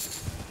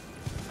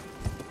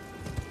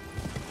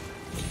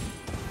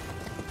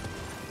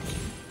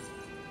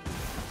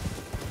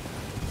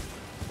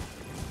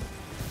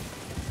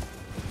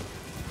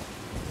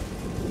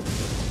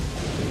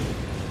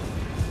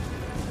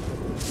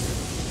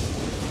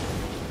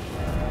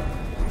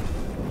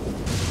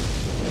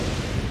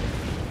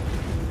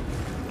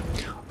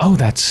 Oh,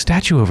 that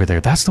statue over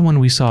there. That's the one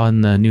we saw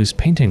in the news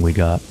painting we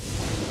got.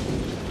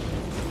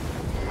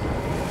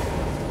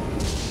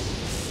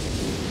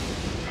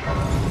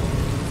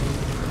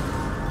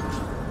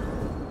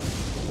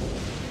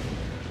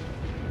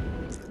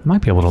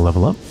 Might be able to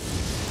level up.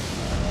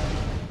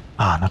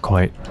 Ah, not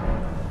quite.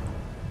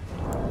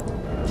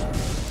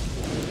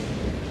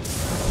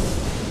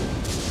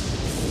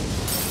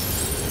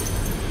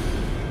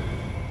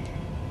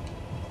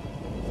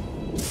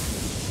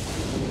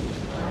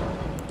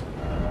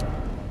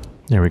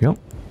 There we go.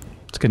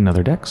 Let's get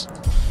another dex.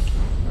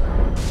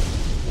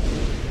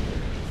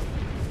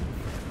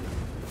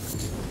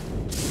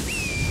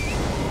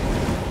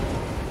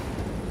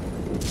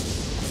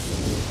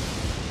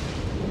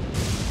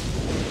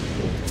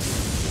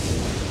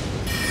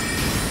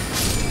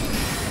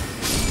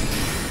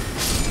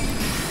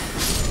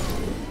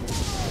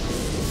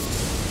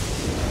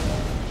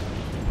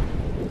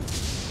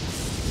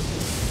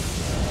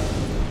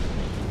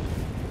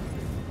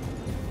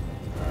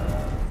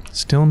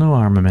 Still no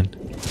armament.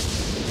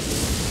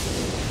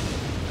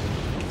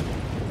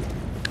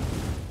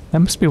 That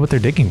must be what they're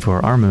digging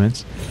for,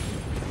 armaments.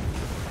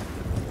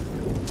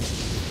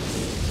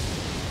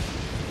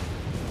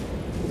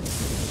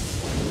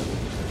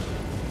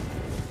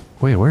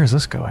 Wait, where is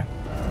this going?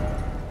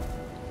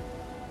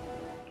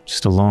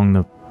 Just along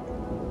the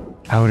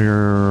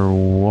outer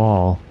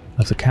wall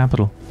of the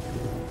capital.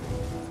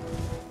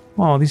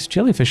 Oh, these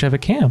jellyfish have a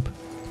camp.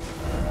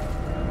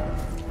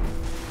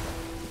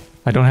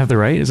 I don't have the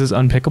right? Is this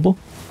unpickable?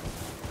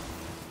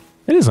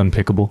 It is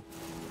unpickable.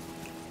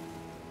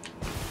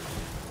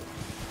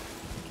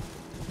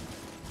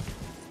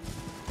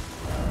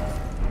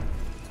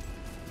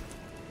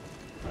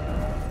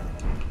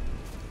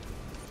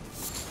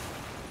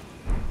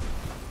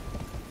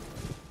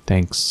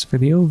 Thanks for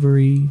the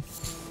ovary.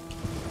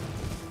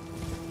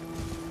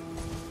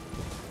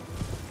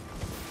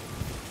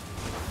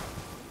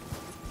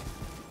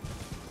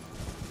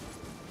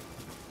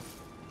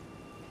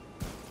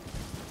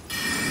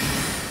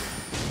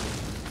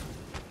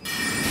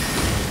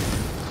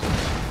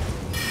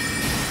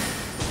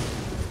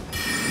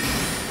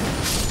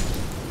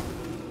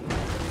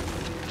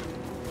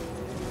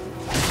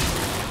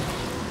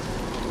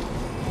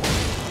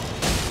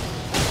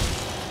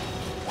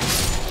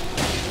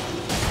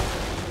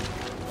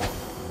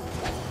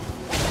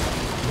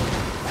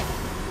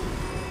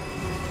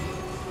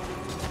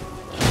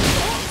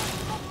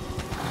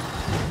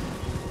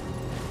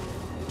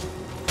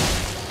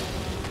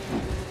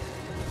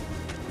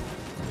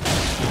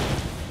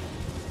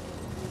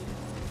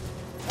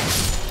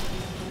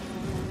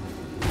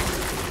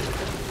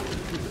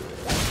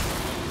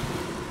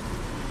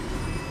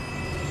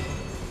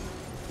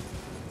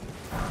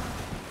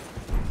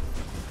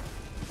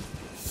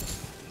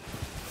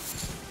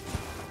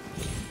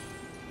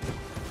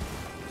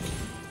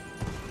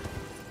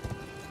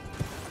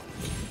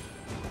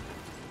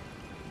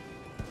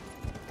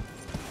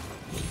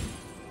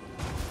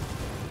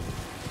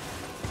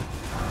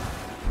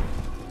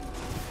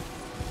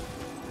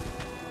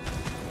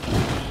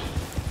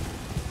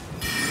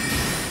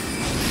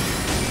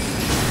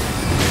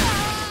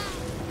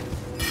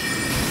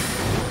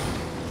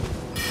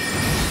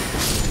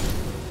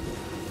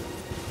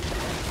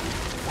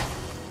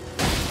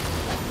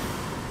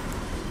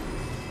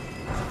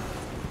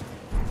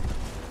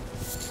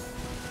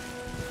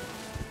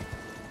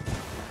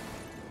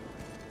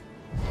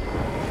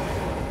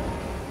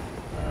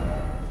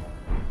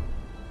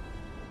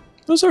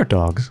 Those are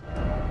dogs.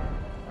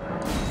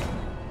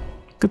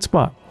 Good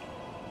spot.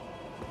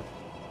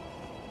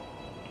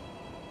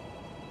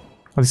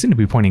 Oh, they seem to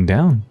be pointing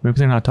down. Maybe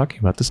they're not talking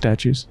about the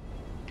statues.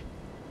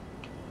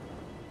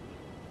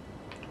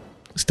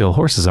 Still,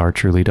 horses are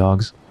truly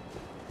dogs.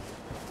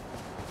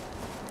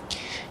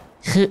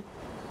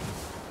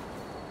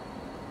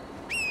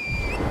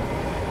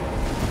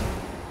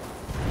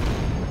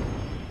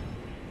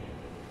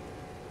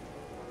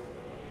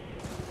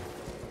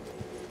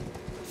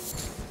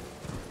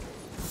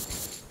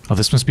 Oh,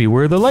 this must be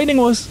where the lightning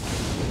was.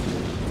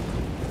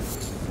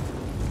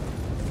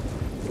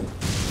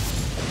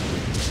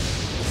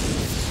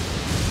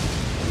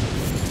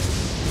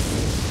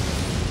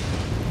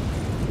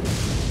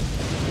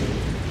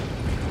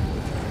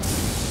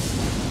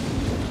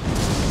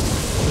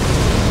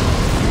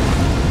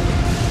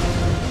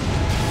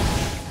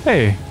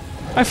 Hey,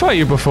 I fought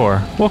you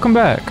before. Welcome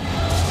back.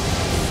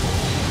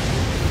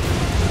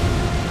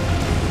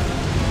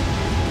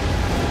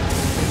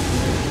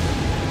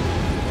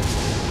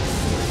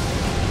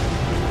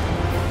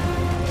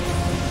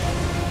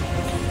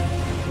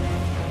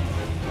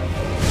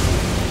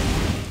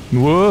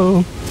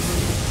 Whoa.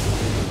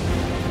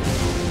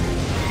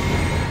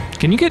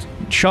 Can you get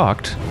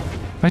shocked?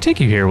 If I take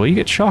you here, will you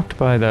get shocked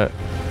by the...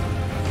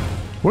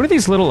 What are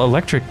these little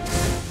electric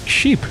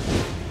sheep?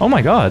 Oh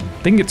my god,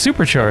 they can get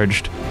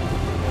supercharged.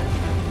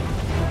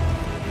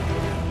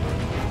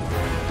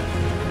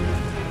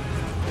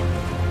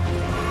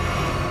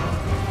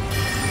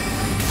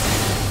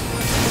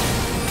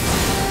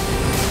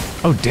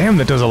 Oh damn,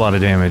 that does a lot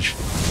of damage.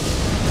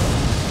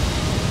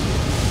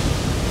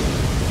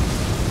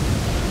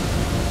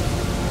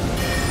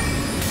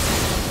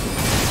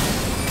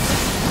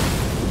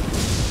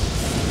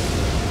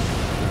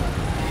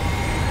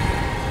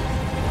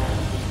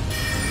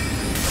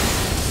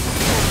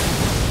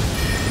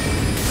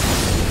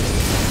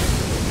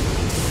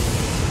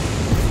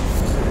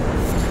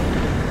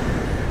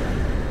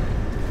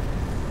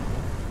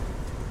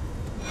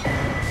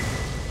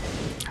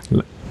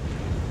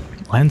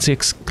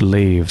 Lansix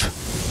Glaive.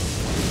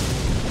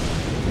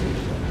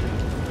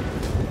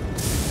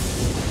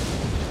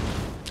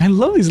 I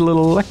love these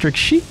little electric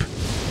sheep.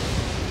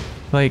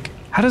 Like,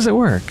 how does it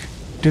work?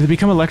 Do they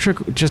become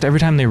electric just every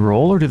time they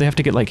roll, or do they have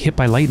to get, like, hit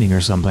by lightning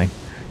or something?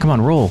 Come on,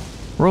 roll.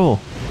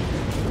 Roll.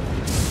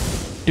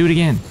 Do it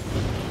again.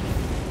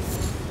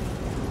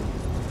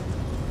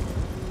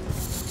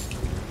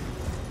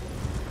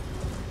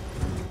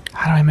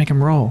 How do I make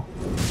them roll?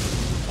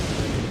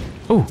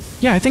 Oh,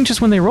 yeah, I think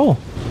just when they roll.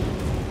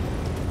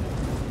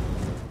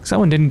 That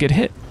one didn't get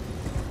hit.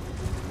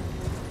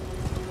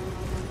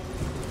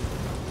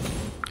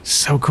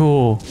 So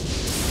cool.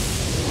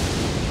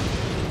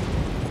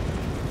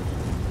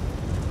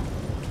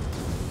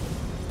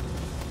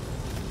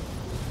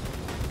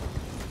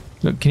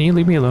 Look, can you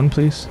leave me alone,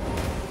 please?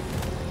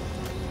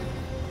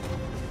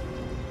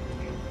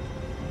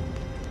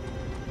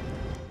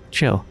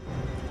 Chill.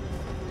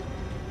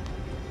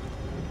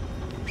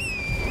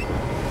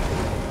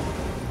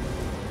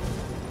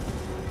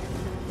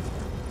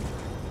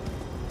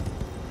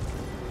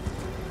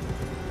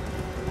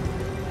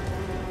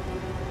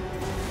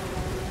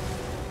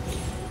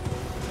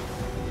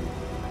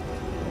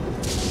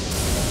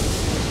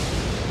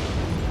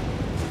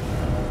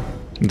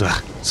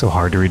 Ugh, so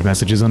hard to read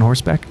messages on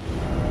horseback.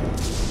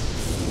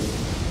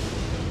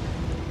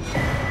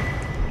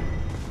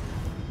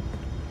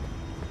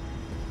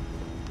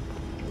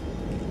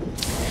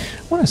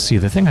 I want to see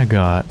the thing I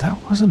got. That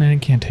wasn't an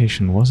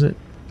incantation, was it?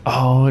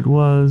 Oh, it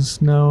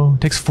was. No.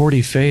 It takes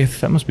 40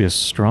 faith. That must be a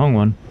strong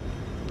one.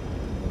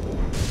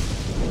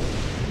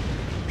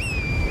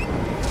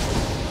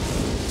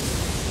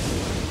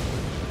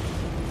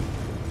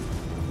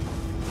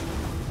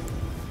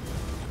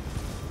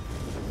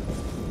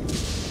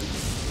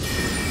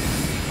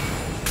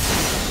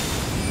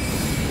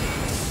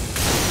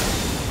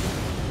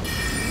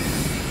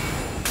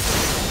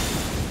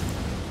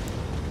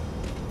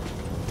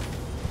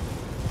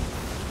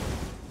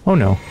 Oh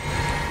no.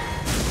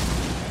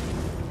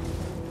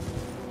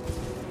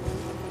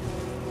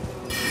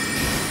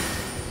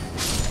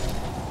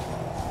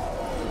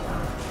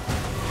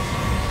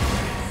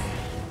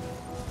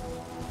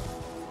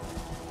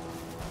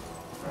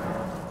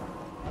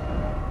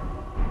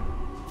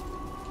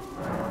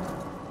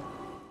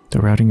 The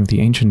routing of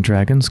the ancient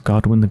dragons,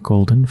 Godwyn the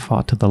Golden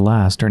fought to the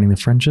last, earning the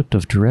friendship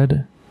of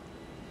Dread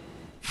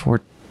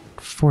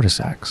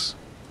Fortisax.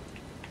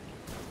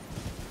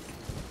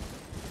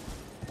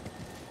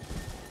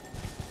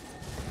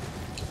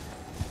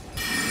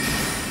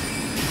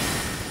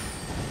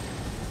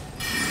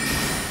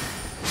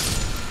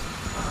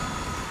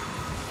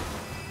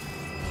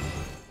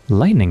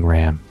 Lightning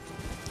ram.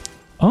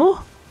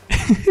 Oh,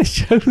 it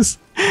shows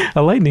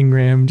a lightning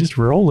ram just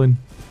rolling.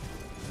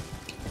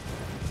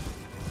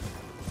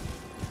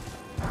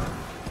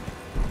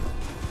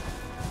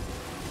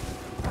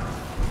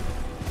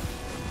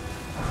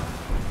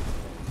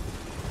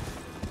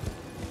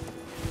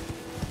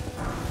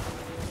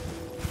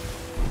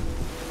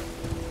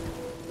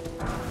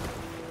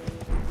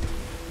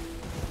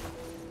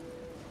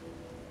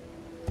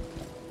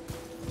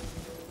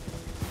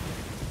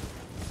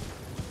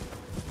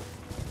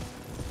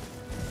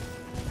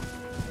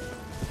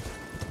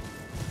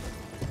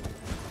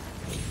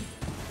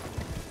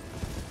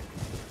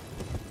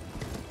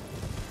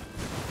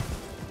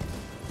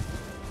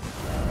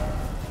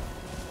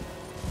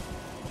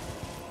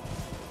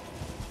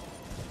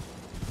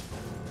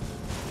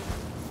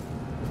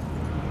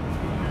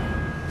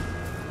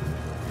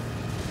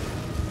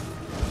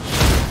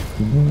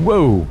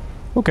 Whoa!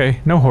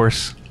 Okay, no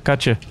horse.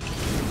 Gotcha.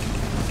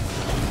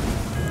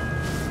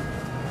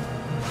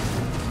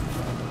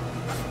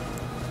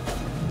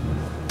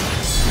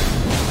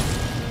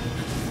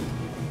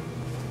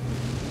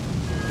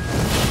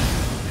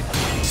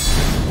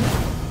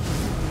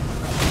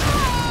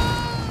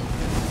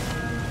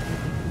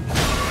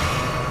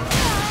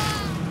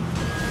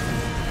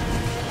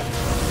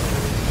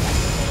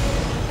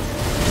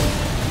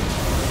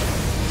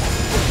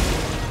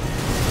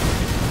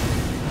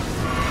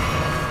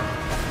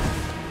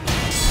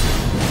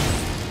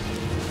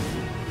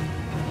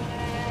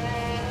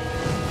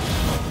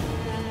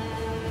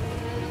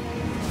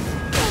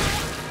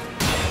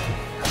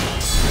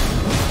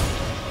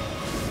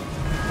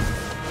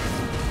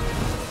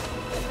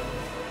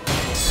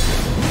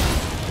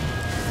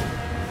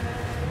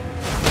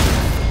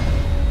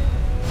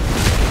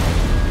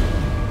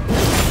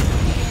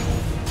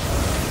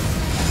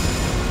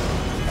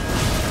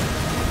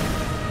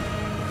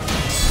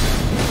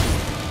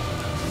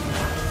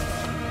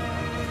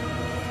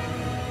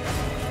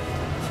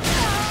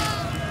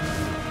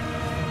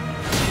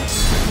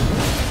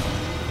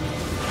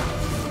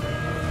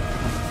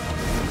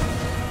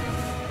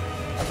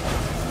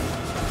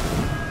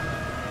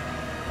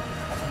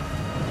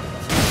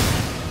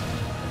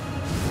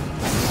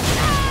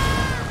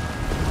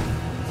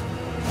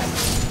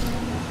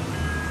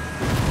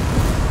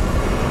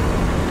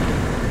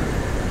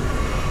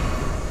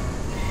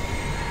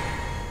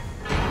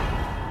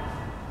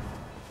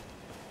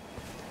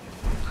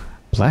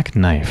 Black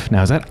knife.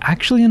 Now, is that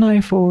actually a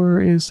knife,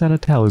 or is that a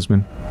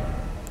talisman?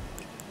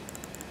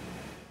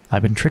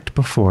 I've been tricked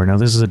before. Now,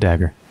 this is a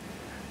dagger.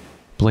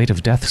 Blade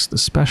of Death's the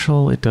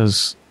special. It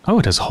does... Oh,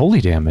 it does holy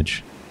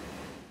damage.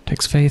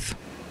 Takes faith.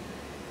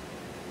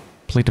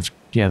 Blade of...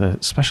 Yeah, the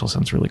special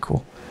sounds really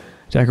cool.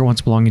 Dagger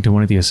once belonging to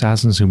one of the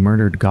assassins who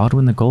murdered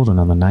Godwin the Golden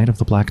on the Night of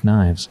the Black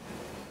Knives.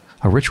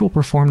 A ritual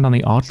performed on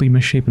the oddly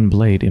misshapen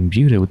blade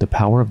imbued it with the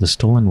power of the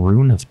stolen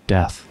Rune of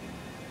Death.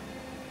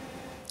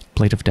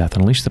 Blade of Death.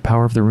 Unleash the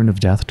power of the Rune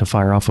of Death to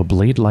fire off a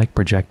blade-like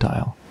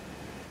projectile.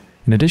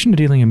 In addition to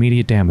dealing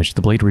immediate damage,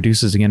 the blade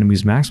reduces the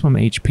enemy's maximum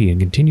HP and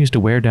continues to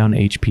wear down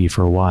HP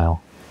for a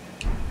while.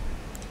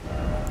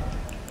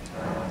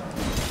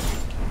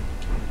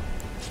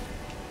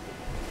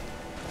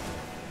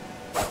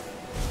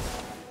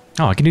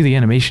 Oh, I can do the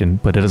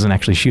animation, but it doesn't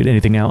actually shoot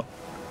anything out.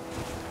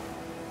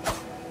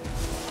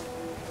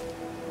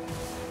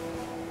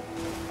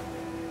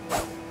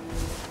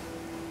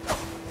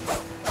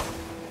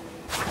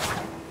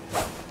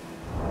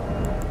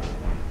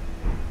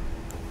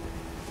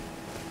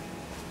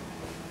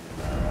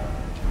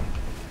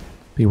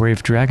 Beware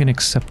of dragon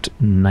except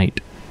night.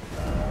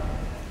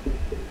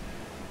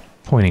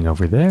 Pointing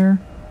over there.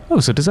 Oh,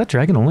 so does that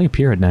dragon only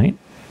appear at night?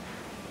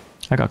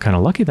 I got kind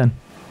of lucky then.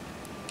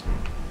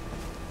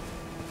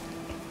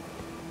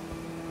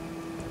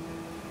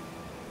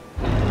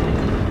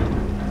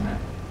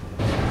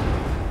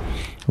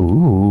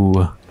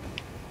 Ooh.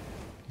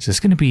 Is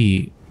this going to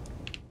be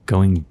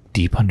going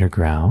deep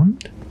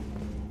underground?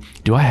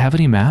 Do I have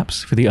any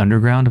maps for the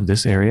underground of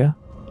this area?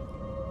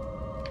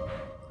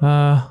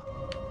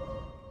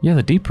 Yeah,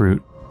 the deep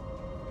route.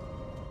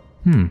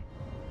 Wonder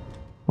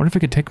if it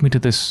could take me to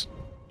this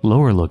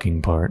lower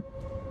looking part.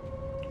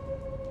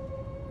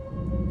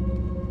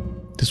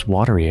 This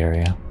watery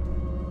area.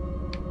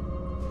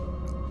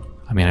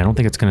 I mean, I don't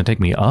think it's going to take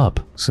me up,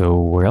 so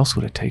where else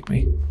would it take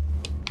me?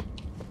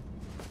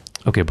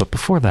 Okay, but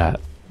before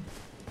that,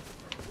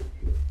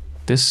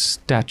 this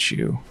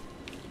statue,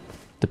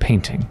 the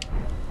painting.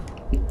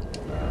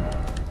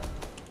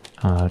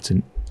 It's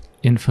an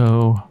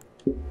info.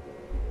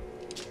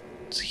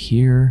 It's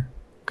here.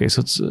 Okay,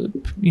 so it's,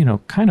 you know,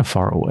 kind of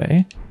far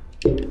away.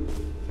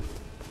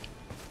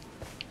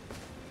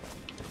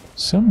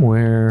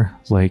 Somewhere,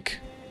 like...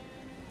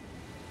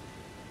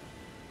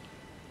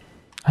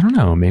 I don't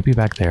know, maybe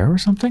back there or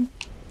something?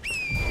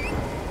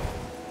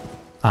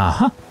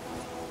 Uh-huh.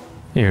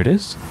 Here it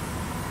is.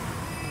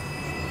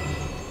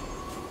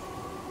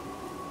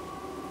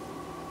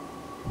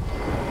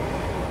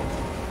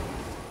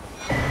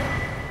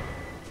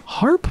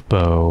 Harp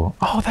bow.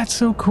 Oh, that's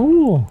so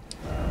cool.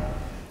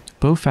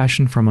 Bow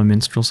fashioned from a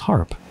minstrel's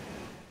harp.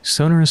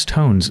 Sonorous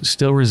tones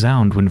still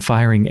resound when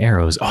firing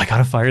arrows. Oh, I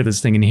gotta fire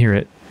this thing and hear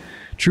it.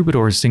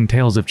 Troubadours sing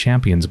tales of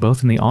champions,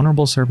 both in the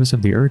honorable service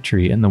of the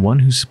Erdtree and the one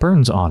who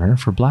spurns honor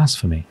for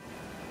blasphemy.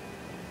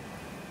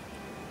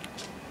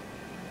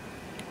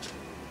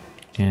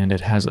 And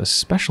it has a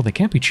special that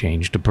can't be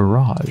changed, a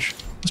barrage.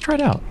 Let's try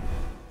it out.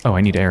 Oh,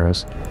 I need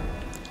arrows.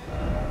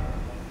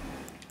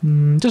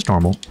 Just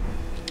normal.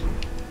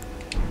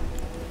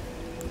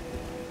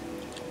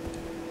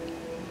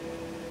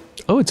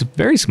 Oh, it's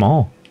very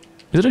small.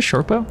 Is it a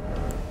short bow?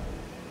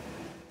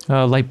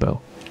 Light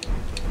bow.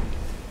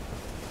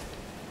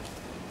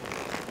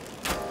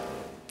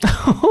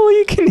 Oh,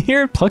 you can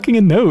hear it plucking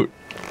a note.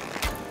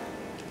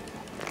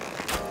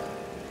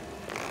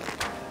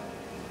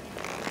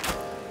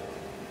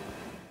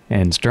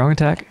 And strong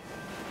attack.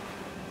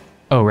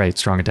 Oh, right.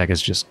 Strong attack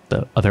is just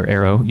the other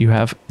arrow you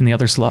have in the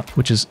other slot,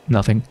 which is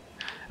nothing.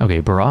 Okay,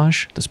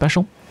 barrage, the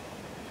special.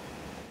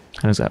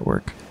 How does that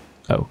work?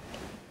 Oh,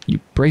 you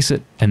brace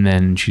it and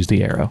then choose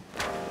the arrow.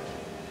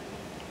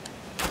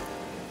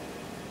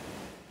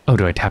 Oh,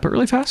 do I tap it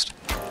really fast?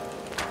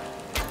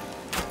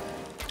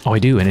 Oh, I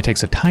do, and it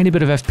takes a tiny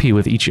bit of FP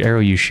with each arrow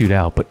you shoot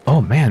out, but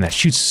oh man, that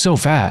shoots so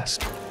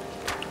fast.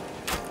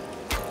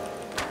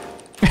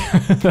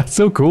 That's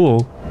so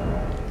cool.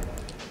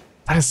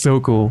 That is so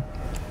cool.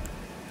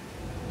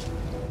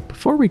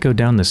 Before we go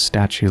down this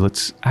statue,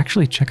 let's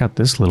actually check out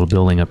this little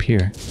building up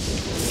here.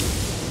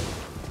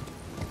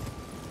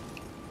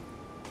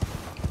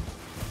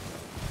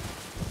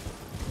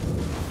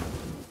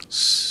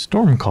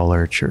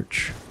 Stormcaller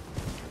Church.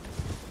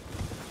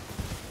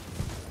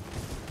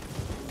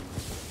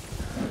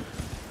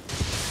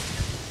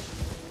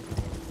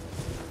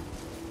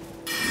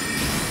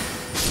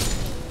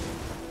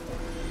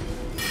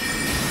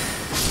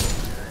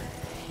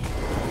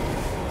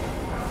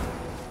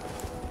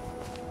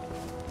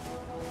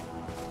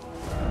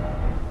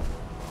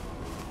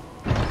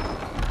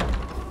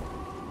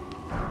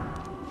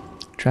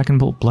 Dragon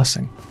Bolt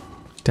Blessing.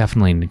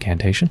 Definitely an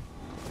incantation.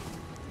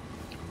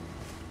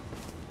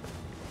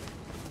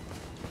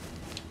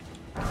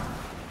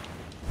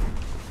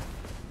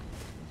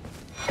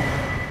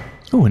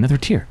 Oh, another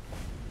tier.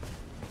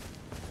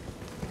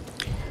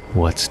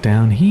 What's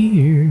down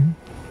here?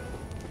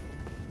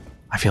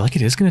 I feel like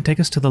it is going to take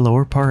us to the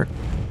lower part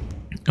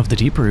of the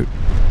deep root.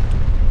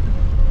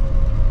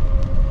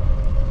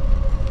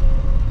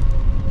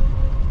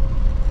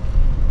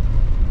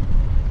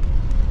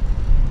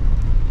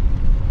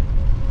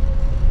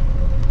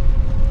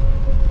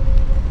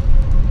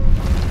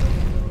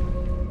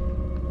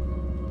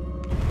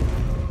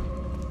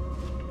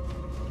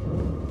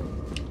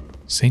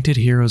 Sainted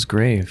Hero's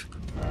Grave.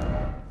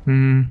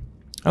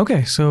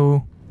 Okay,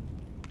 so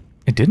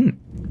it didn't.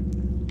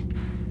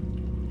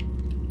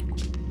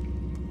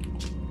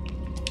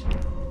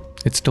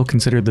 It's still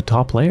considered the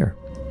top layer.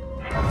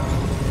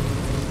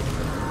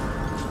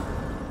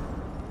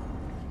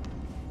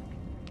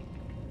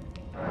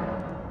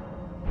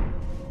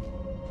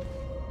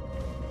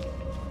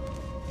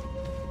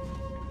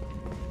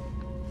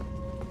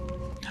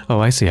 Oh,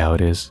 I see how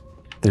it is.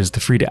 There's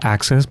the free to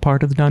access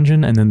part of the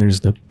dungeon, and then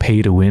there's the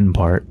pay to win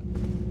part.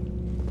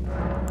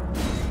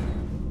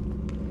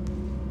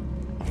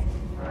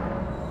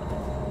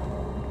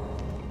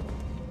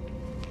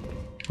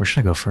 Where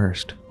should I go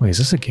first? Wait, is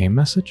this a game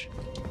message?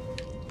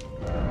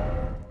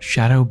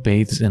 Shadow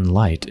bathes in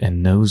light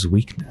and knows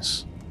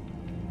weakness.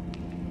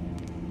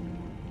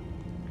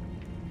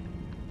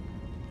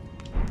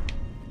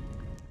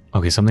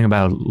 Okay, something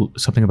about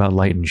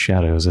light and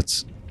shadows.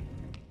 That's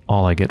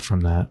all I get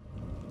from that.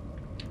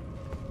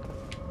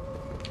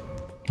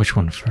 Which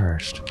one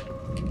first?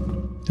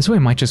 This way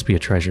might just be a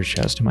treasure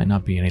chest. It might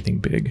not be anything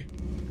big.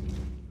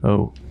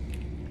 Oh.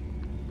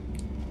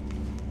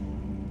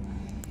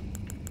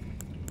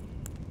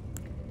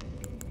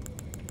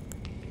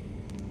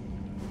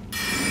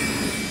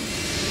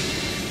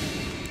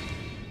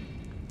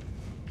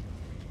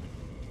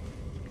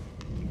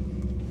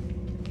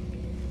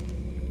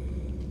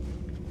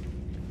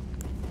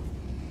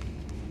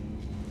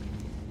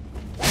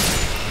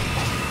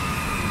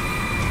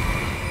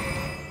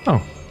 Oh,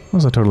 that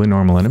was a totally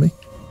normal enemy.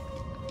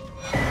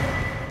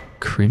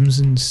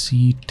 Crimson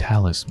Sea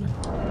Talisman.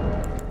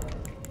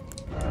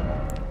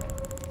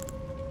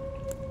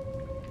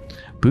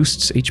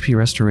 Boosts HP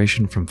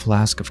restoration from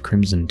Flask of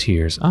Crimson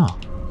Tears. Ah.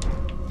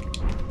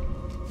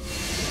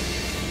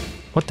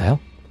 What the hell?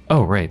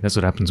 Oh, right. That's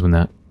what happens when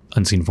that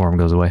unseen form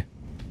goes away.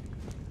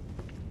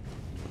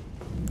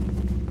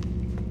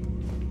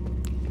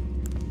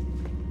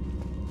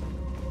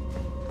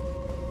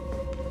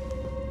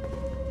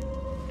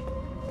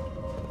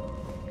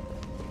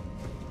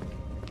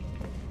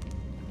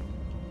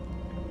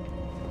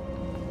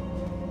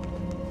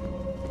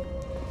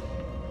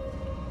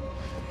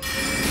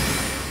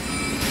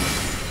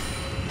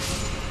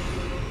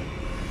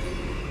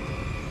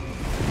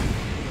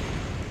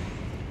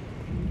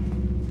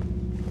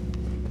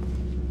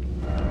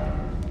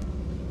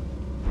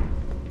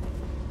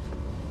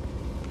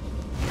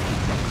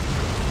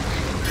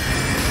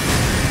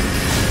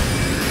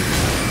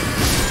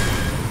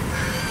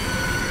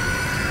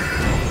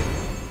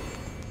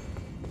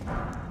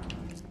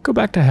 Go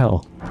back to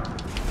hell.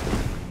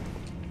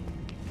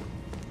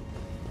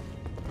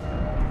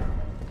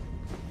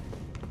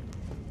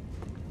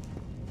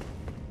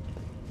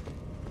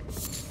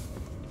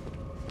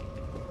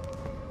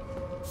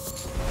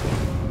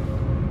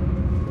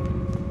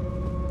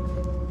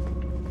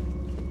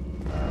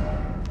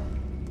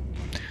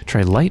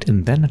 Try light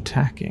and then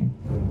attacking.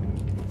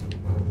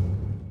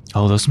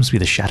 Oh, those must be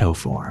the shadow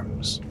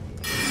forms.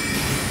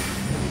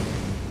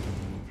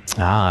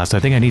 Ah, so I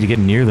think I need to get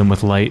near them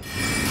with light.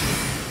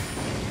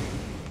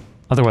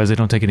 Otherwise, they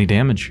don't take any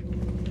damage.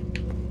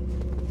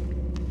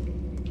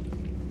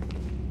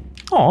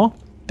 Oh,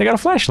 they got a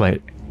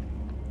flashlight.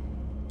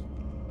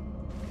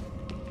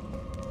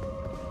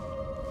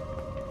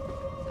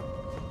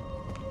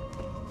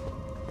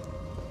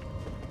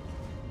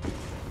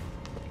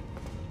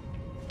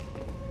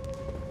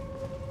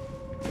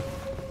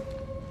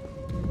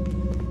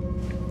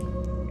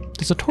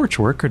 Does a torch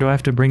work, or do I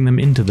have to bring them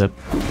into the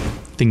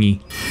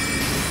thingy?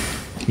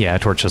 Yeah, a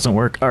torch doesn't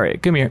work.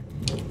 Alright, come here.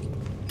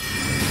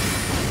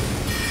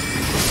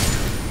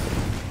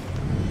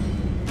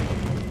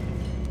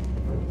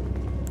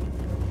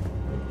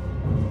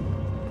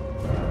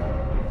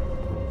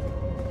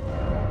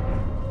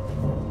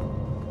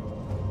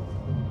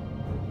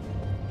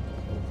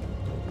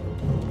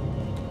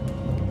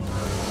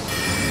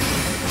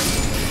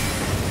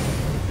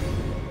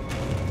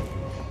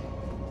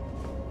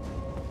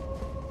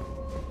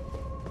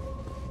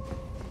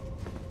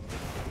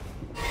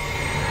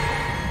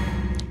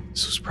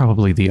 This was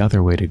probably the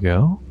other way to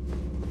go.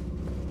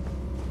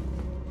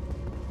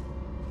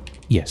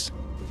 Yes.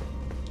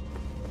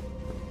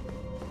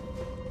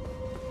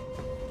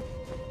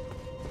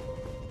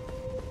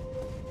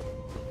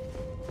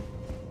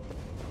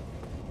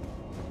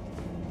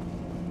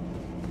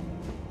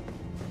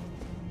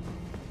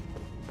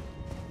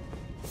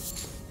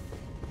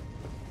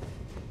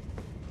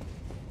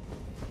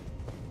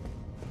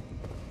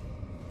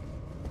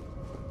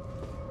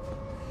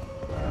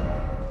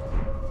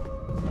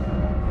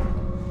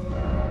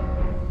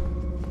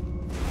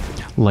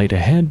 Light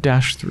ahead,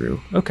 dash through.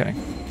 Okay.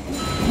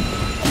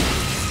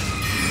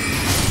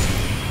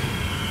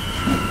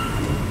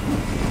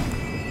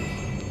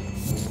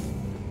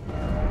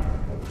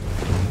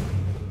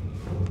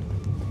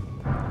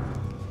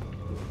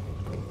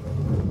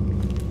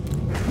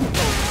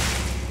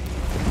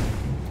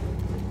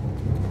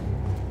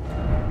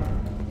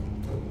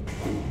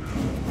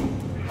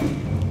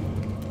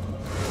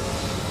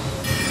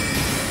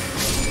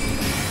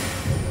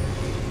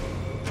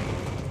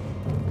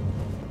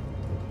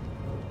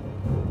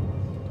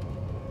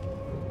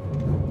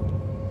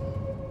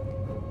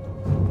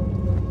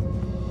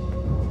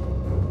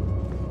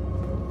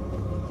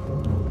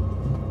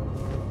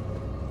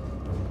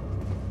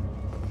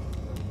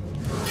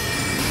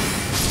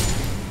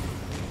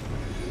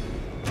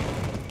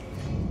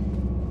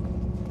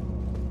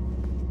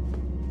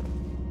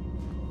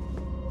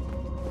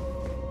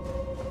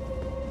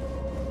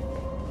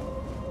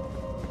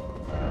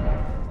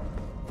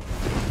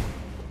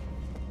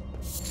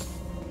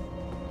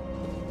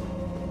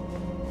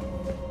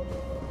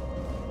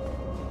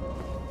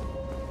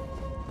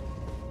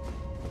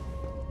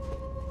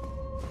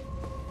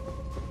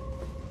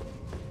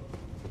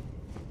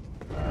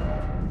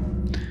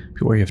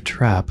 Be wary of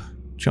trap.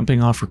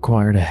 Jumping off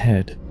required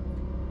ahead.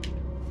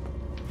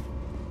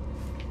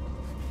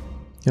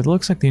 It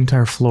looks like the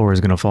entire floor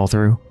is going to fall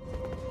through.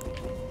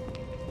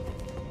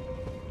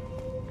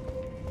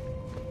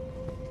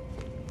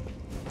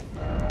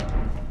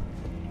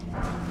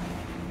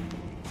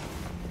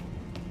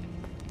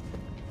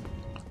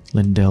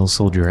 Lindell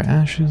Soldier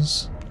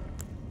Ashes.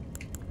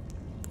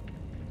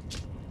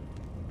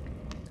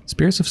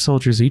 Spears of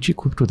soldiers, each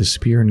equipped with a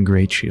spear and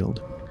great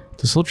shield.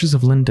 The soldiers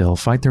of Lindell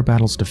fight their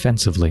battles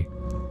defensively.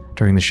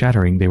 During the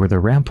Shattering, they were the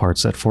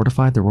ramparts that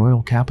fortified the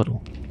royal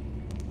capital.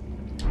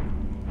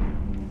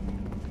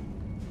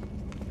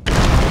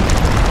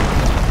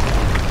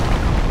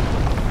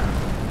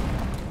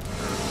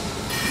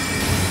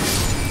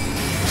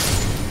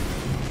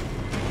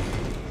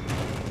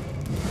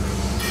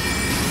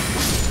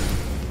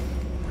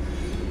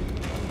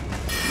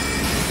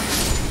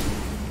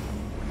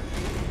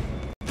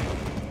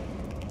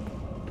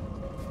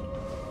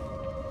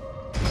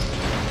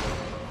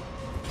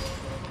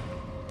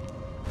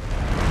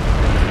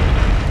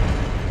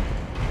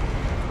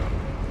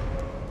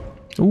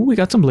 Ooh, we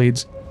got some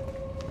blades.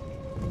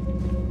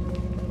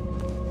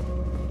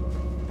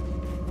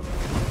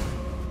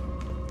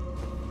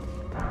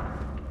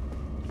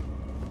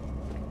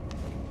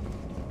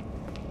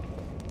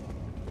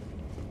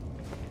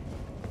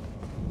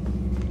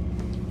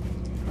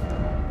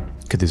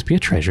 Could this be a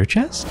treasure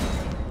chest?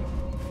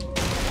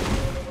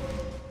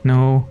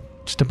 No,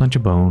 just a bunch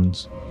of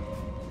bones.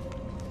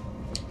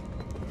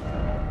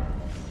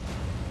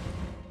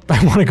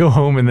 I want to go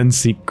home and then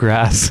seek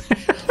grass.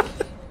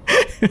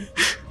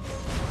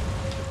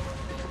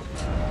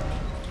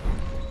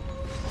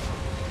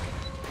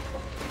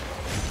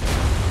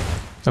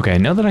 Okay,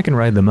 now that I can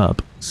ride them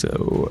up,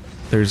 so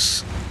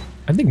there's,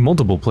 I think,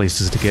 multiple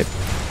places to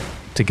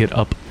get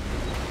up.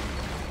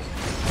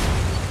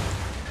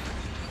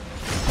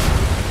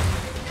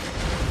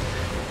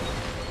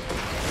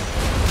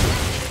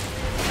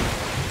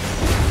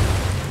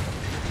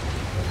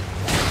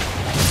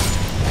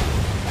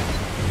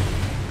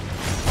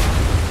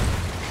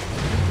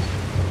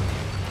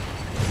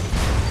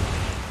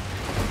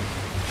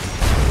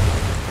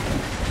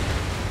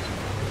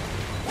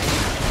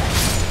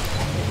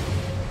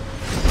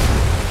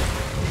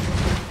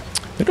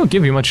 They don't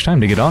give you much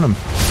time to get on them.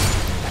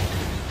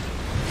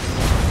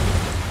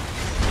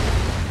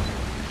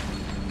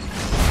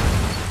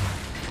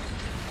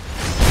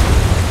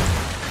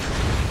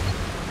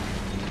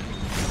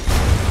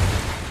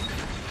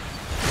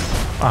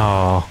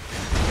 Oh.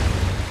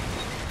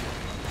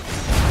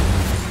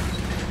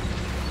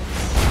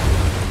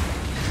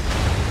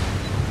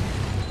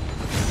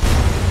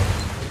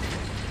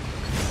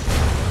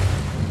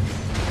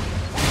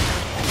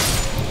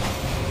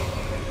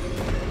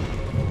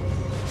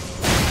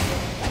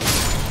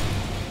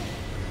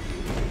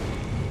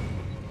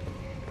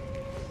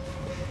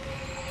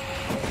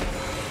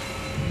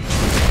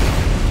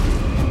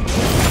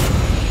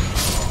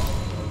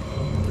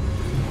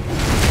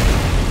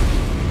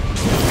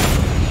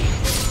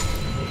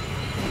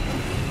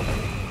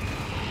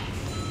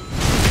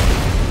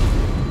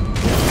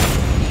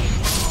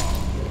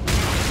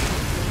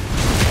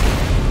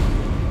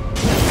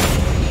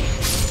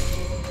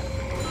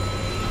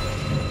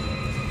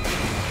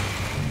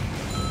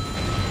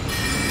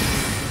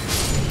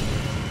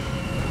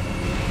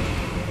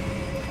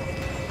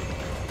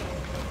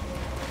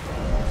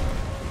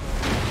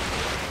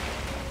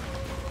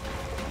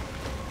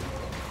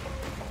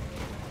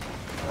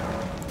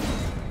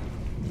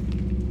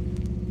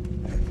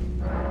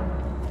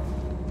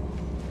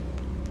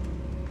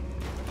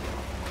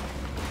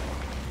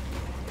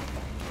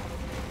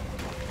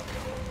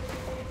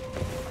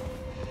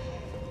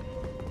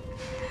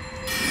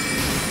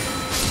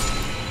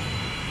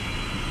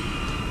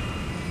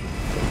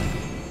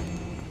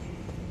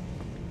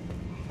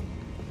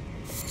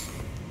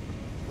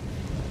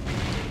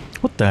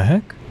 the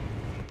heck?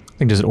 I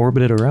think just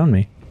orbited around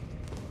me.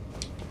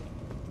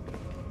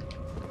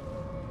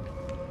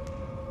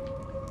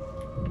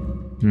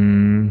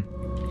 I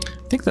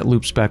think that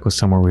loops back with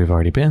somewhere we've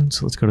already been,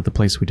 so let's go to the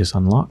place we just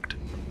unlocked.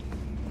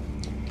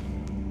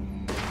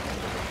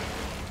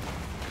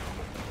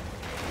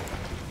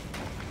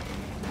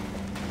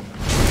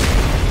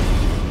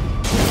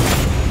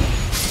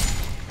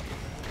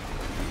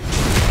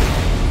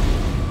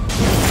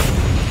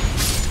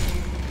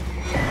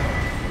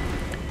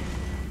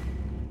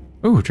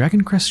 Ooh,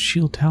 Dragon Crest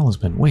Shield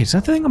Talisman. Wait, is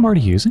that the thing I'm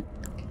already using?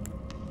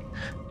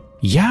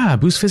 Yeah,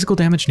 boosts physical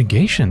damage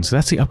negation, so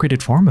that's the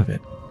upgraded form of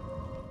it.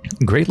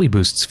 Greatly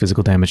boosts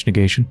physical damage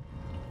negation.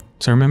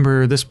 So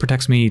remember, this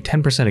protects me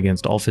 10%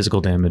 against all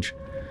physical damage.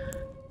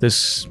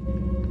 This...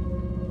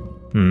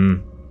 I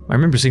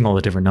remember seeing all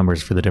the different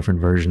numbers for the different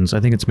versions.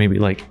 I think it's maybe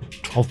like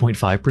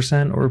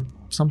 12.5% or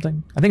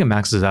something. I think it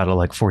maxes out at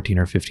like 14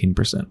 or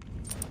 15%.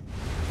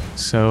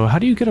 So how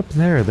do you get up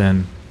there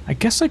then? I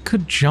guess I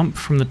could jump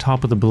from the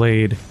top of the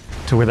blade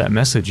to where that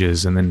message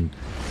is, and then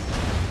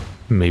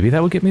maybe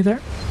that would get me there?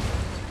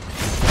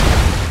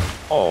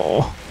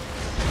 Oh.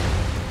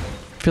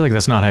 I feel like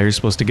that's not how you're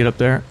supposed to get up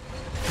there.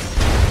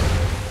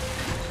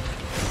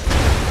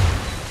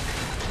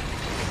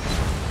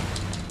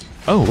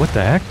 Oh, what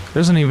the heck?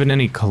 There isn't even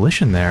any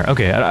collision there.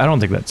 Okay, I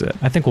don't think that's it.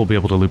 I think we'll be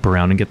able to loop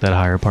around and get that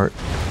higher part.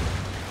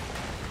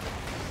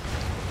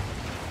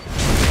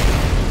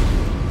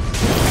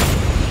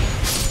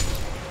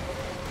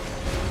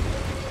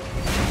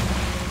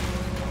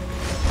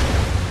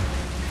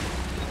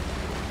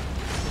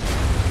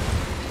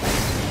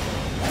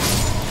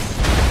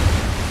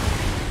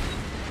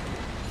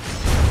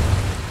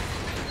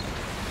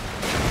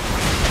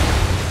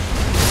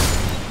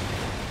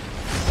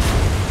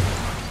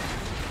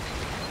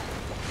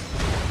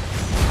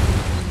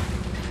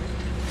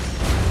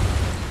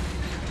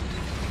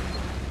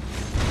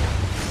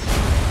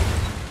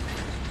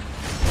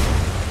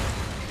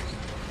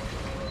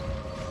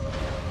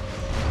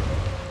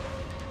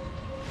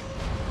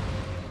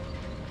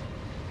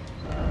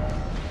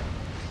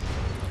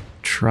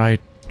 Try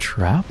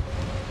trap?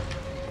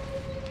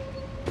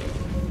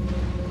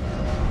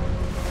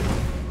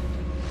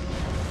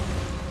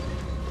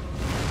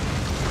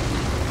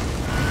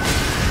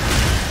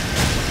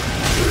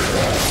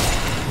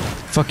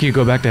 Fuck you,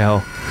 go back to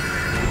hell.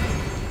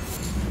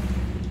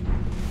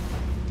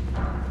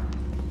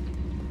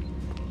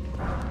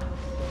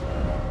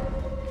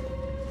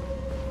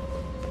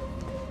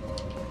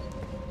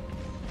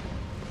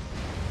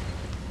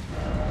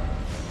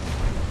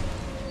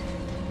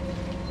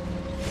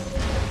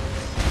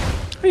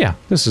 Oh yeah,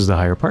 this is the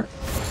higher part.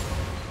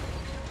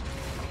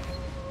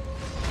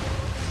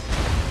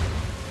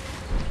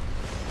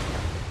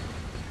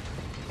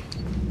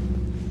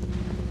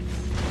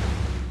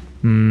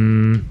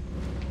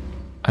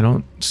 I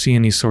don't see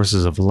any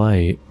sources of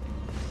light.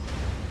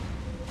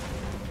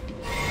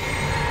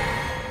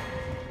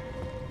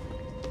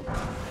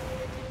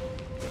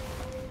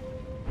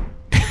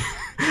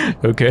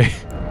 Okay.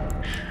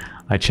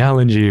 I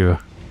challenge you.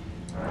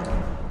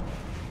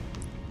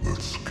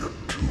 Let's get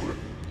to it.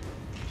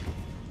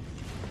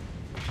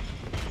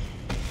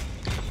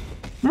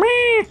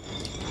 Meh.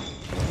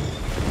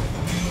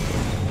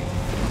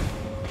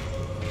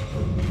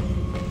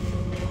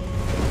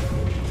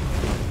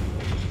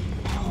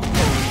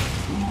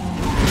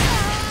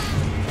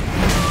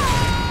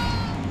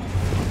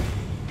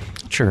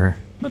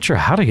 Not sure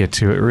how to get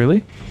to it,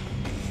 really.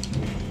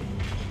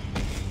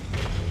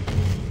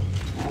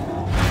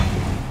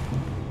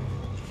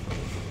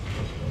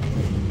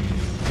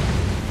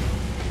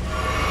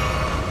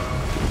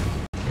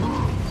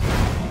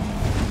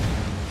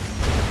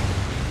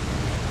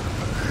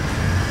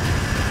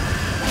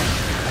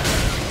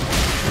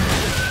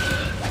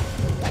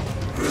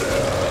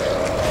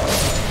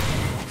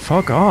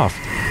 Fuck off.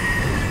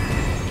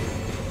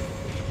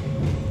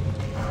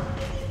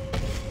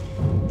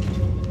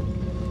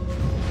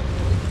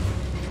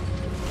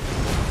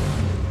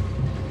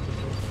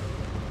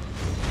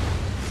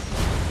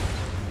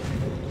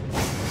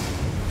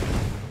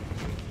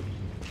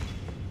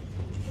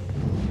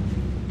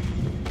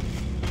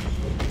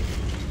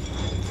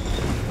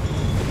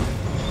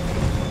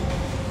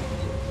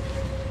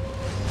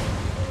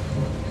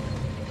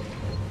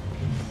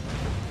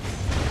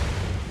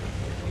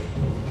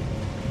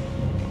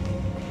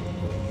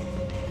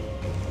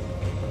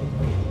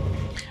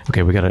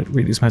 Okay, we gotta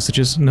read these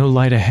messages. No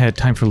light ahead,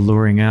 time for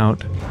luring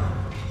out.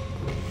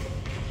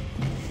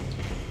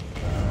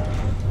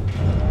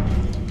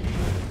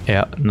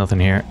 Yeah,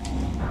 nothing here.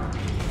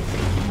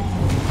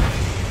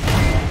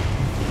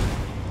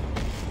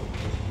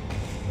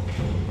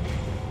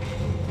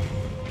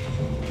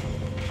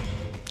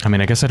 I mean,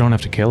 I guess I don't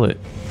have to kill it.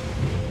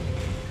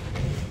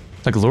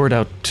 Like, lured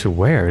out to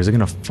where? Is it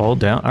gonna fall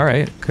down?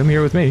 Alright, come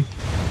here with me.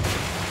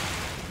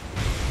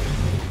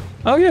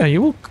 Oh yeah,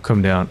 you will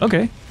come down.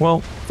 Okay, well,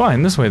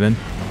 fine, this way then.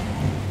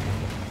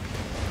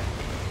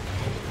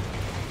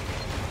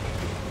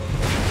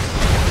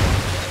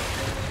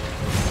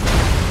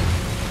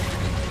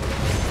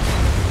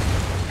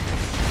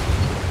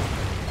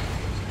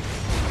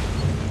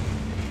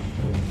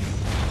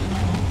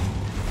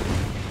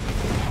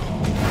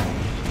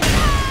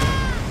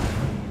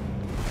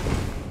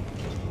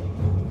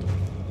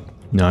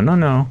 No, no,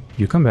 no.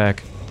 You come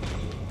back.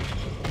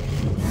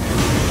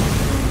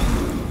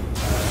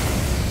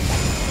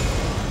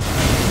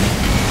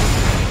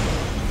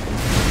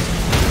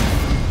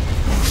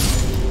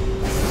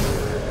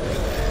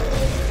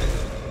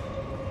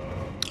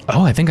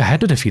 Oh, I think I had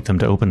to defeat them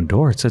to open a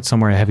door. It said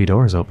somewhere a heavy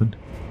door is opened.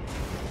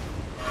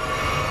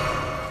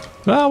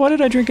 Ah, why did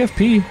I drink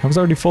FP? I was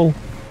already full.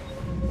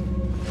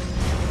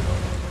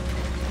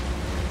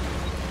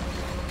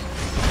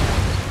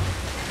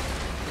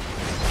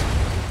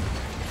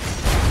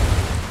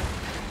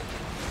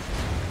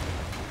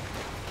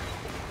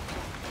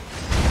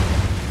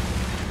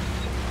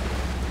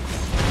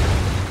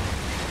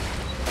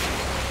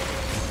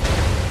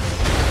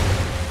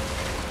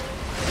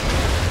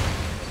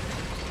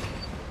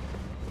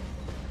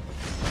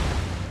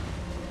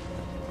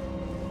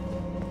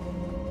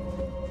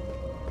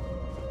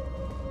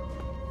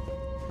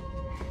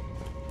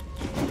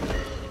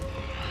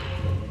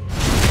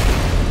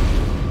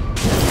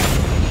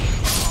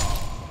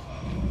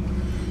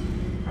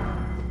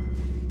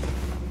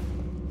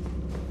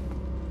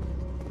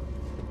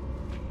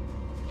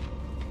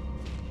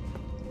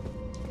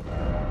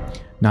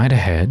 Night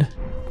ahead.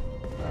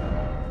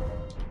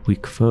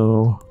 Weak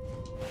foe.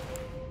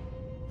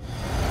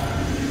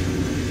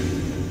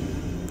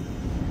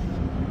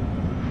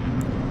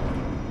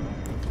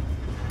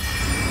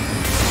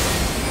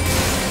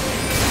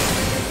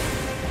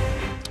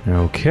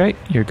 Okay,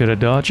 you're good at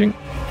dodging.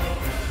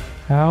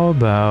 How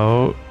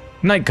about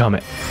Night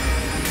Comet?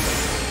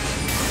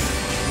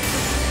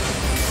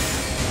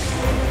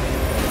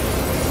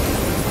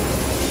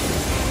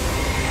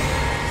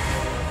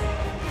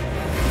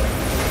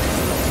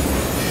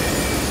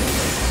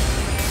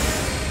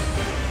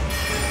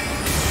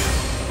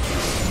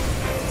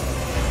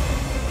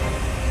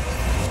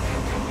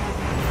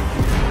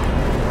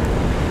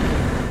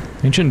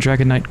 Ancient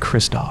Dragon Knight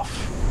Kristoff.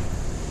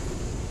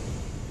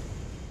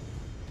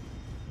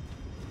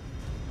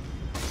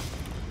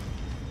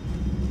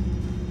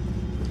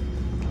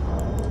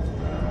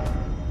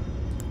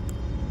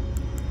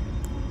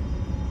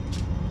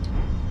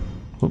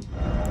 Whoop.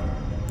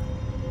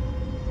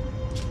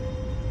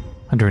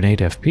 108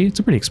 FP, it's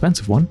a pretty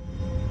expensive one.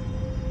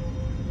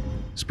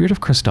 Spirit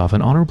of Kristoff,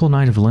 an honorable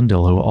knight of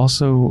Lindell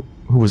who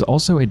was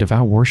also a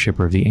devout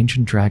worshipper of the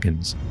ancient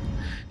dragons.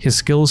 His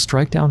skills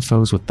strike down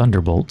foes with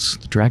thunderbolts,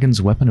 the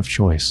dragon's weapon of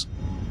choice.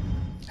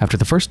 After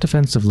the first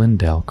defense of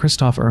Lindell,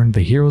 Kristoff earned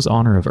the hero's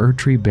honor of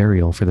Erdtree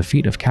Burial for the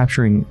feat of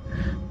capturing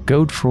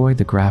Godefroy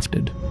the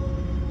Grafted.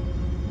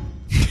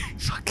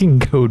 Fucking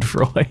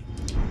Godefroy.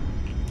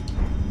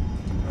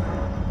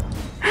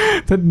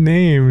 That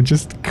name,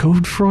 just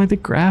Godefroy the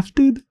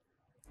Grafted?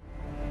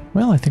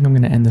 Well, I think I'm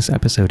going to end this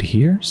episode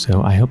here,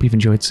 so I hope you've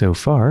enjoyed so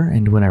far,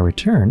 and when I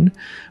return,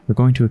 we're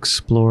going to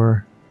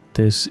explore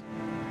this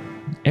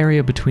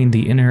area between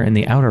the inner and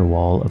the outer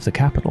wall of the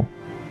capital.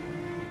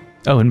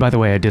 Oh, and by the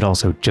way, I did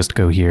also just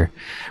go here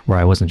where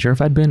I wasn't sure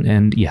if I'd been,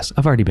 and yes,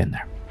 I've already been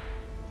there.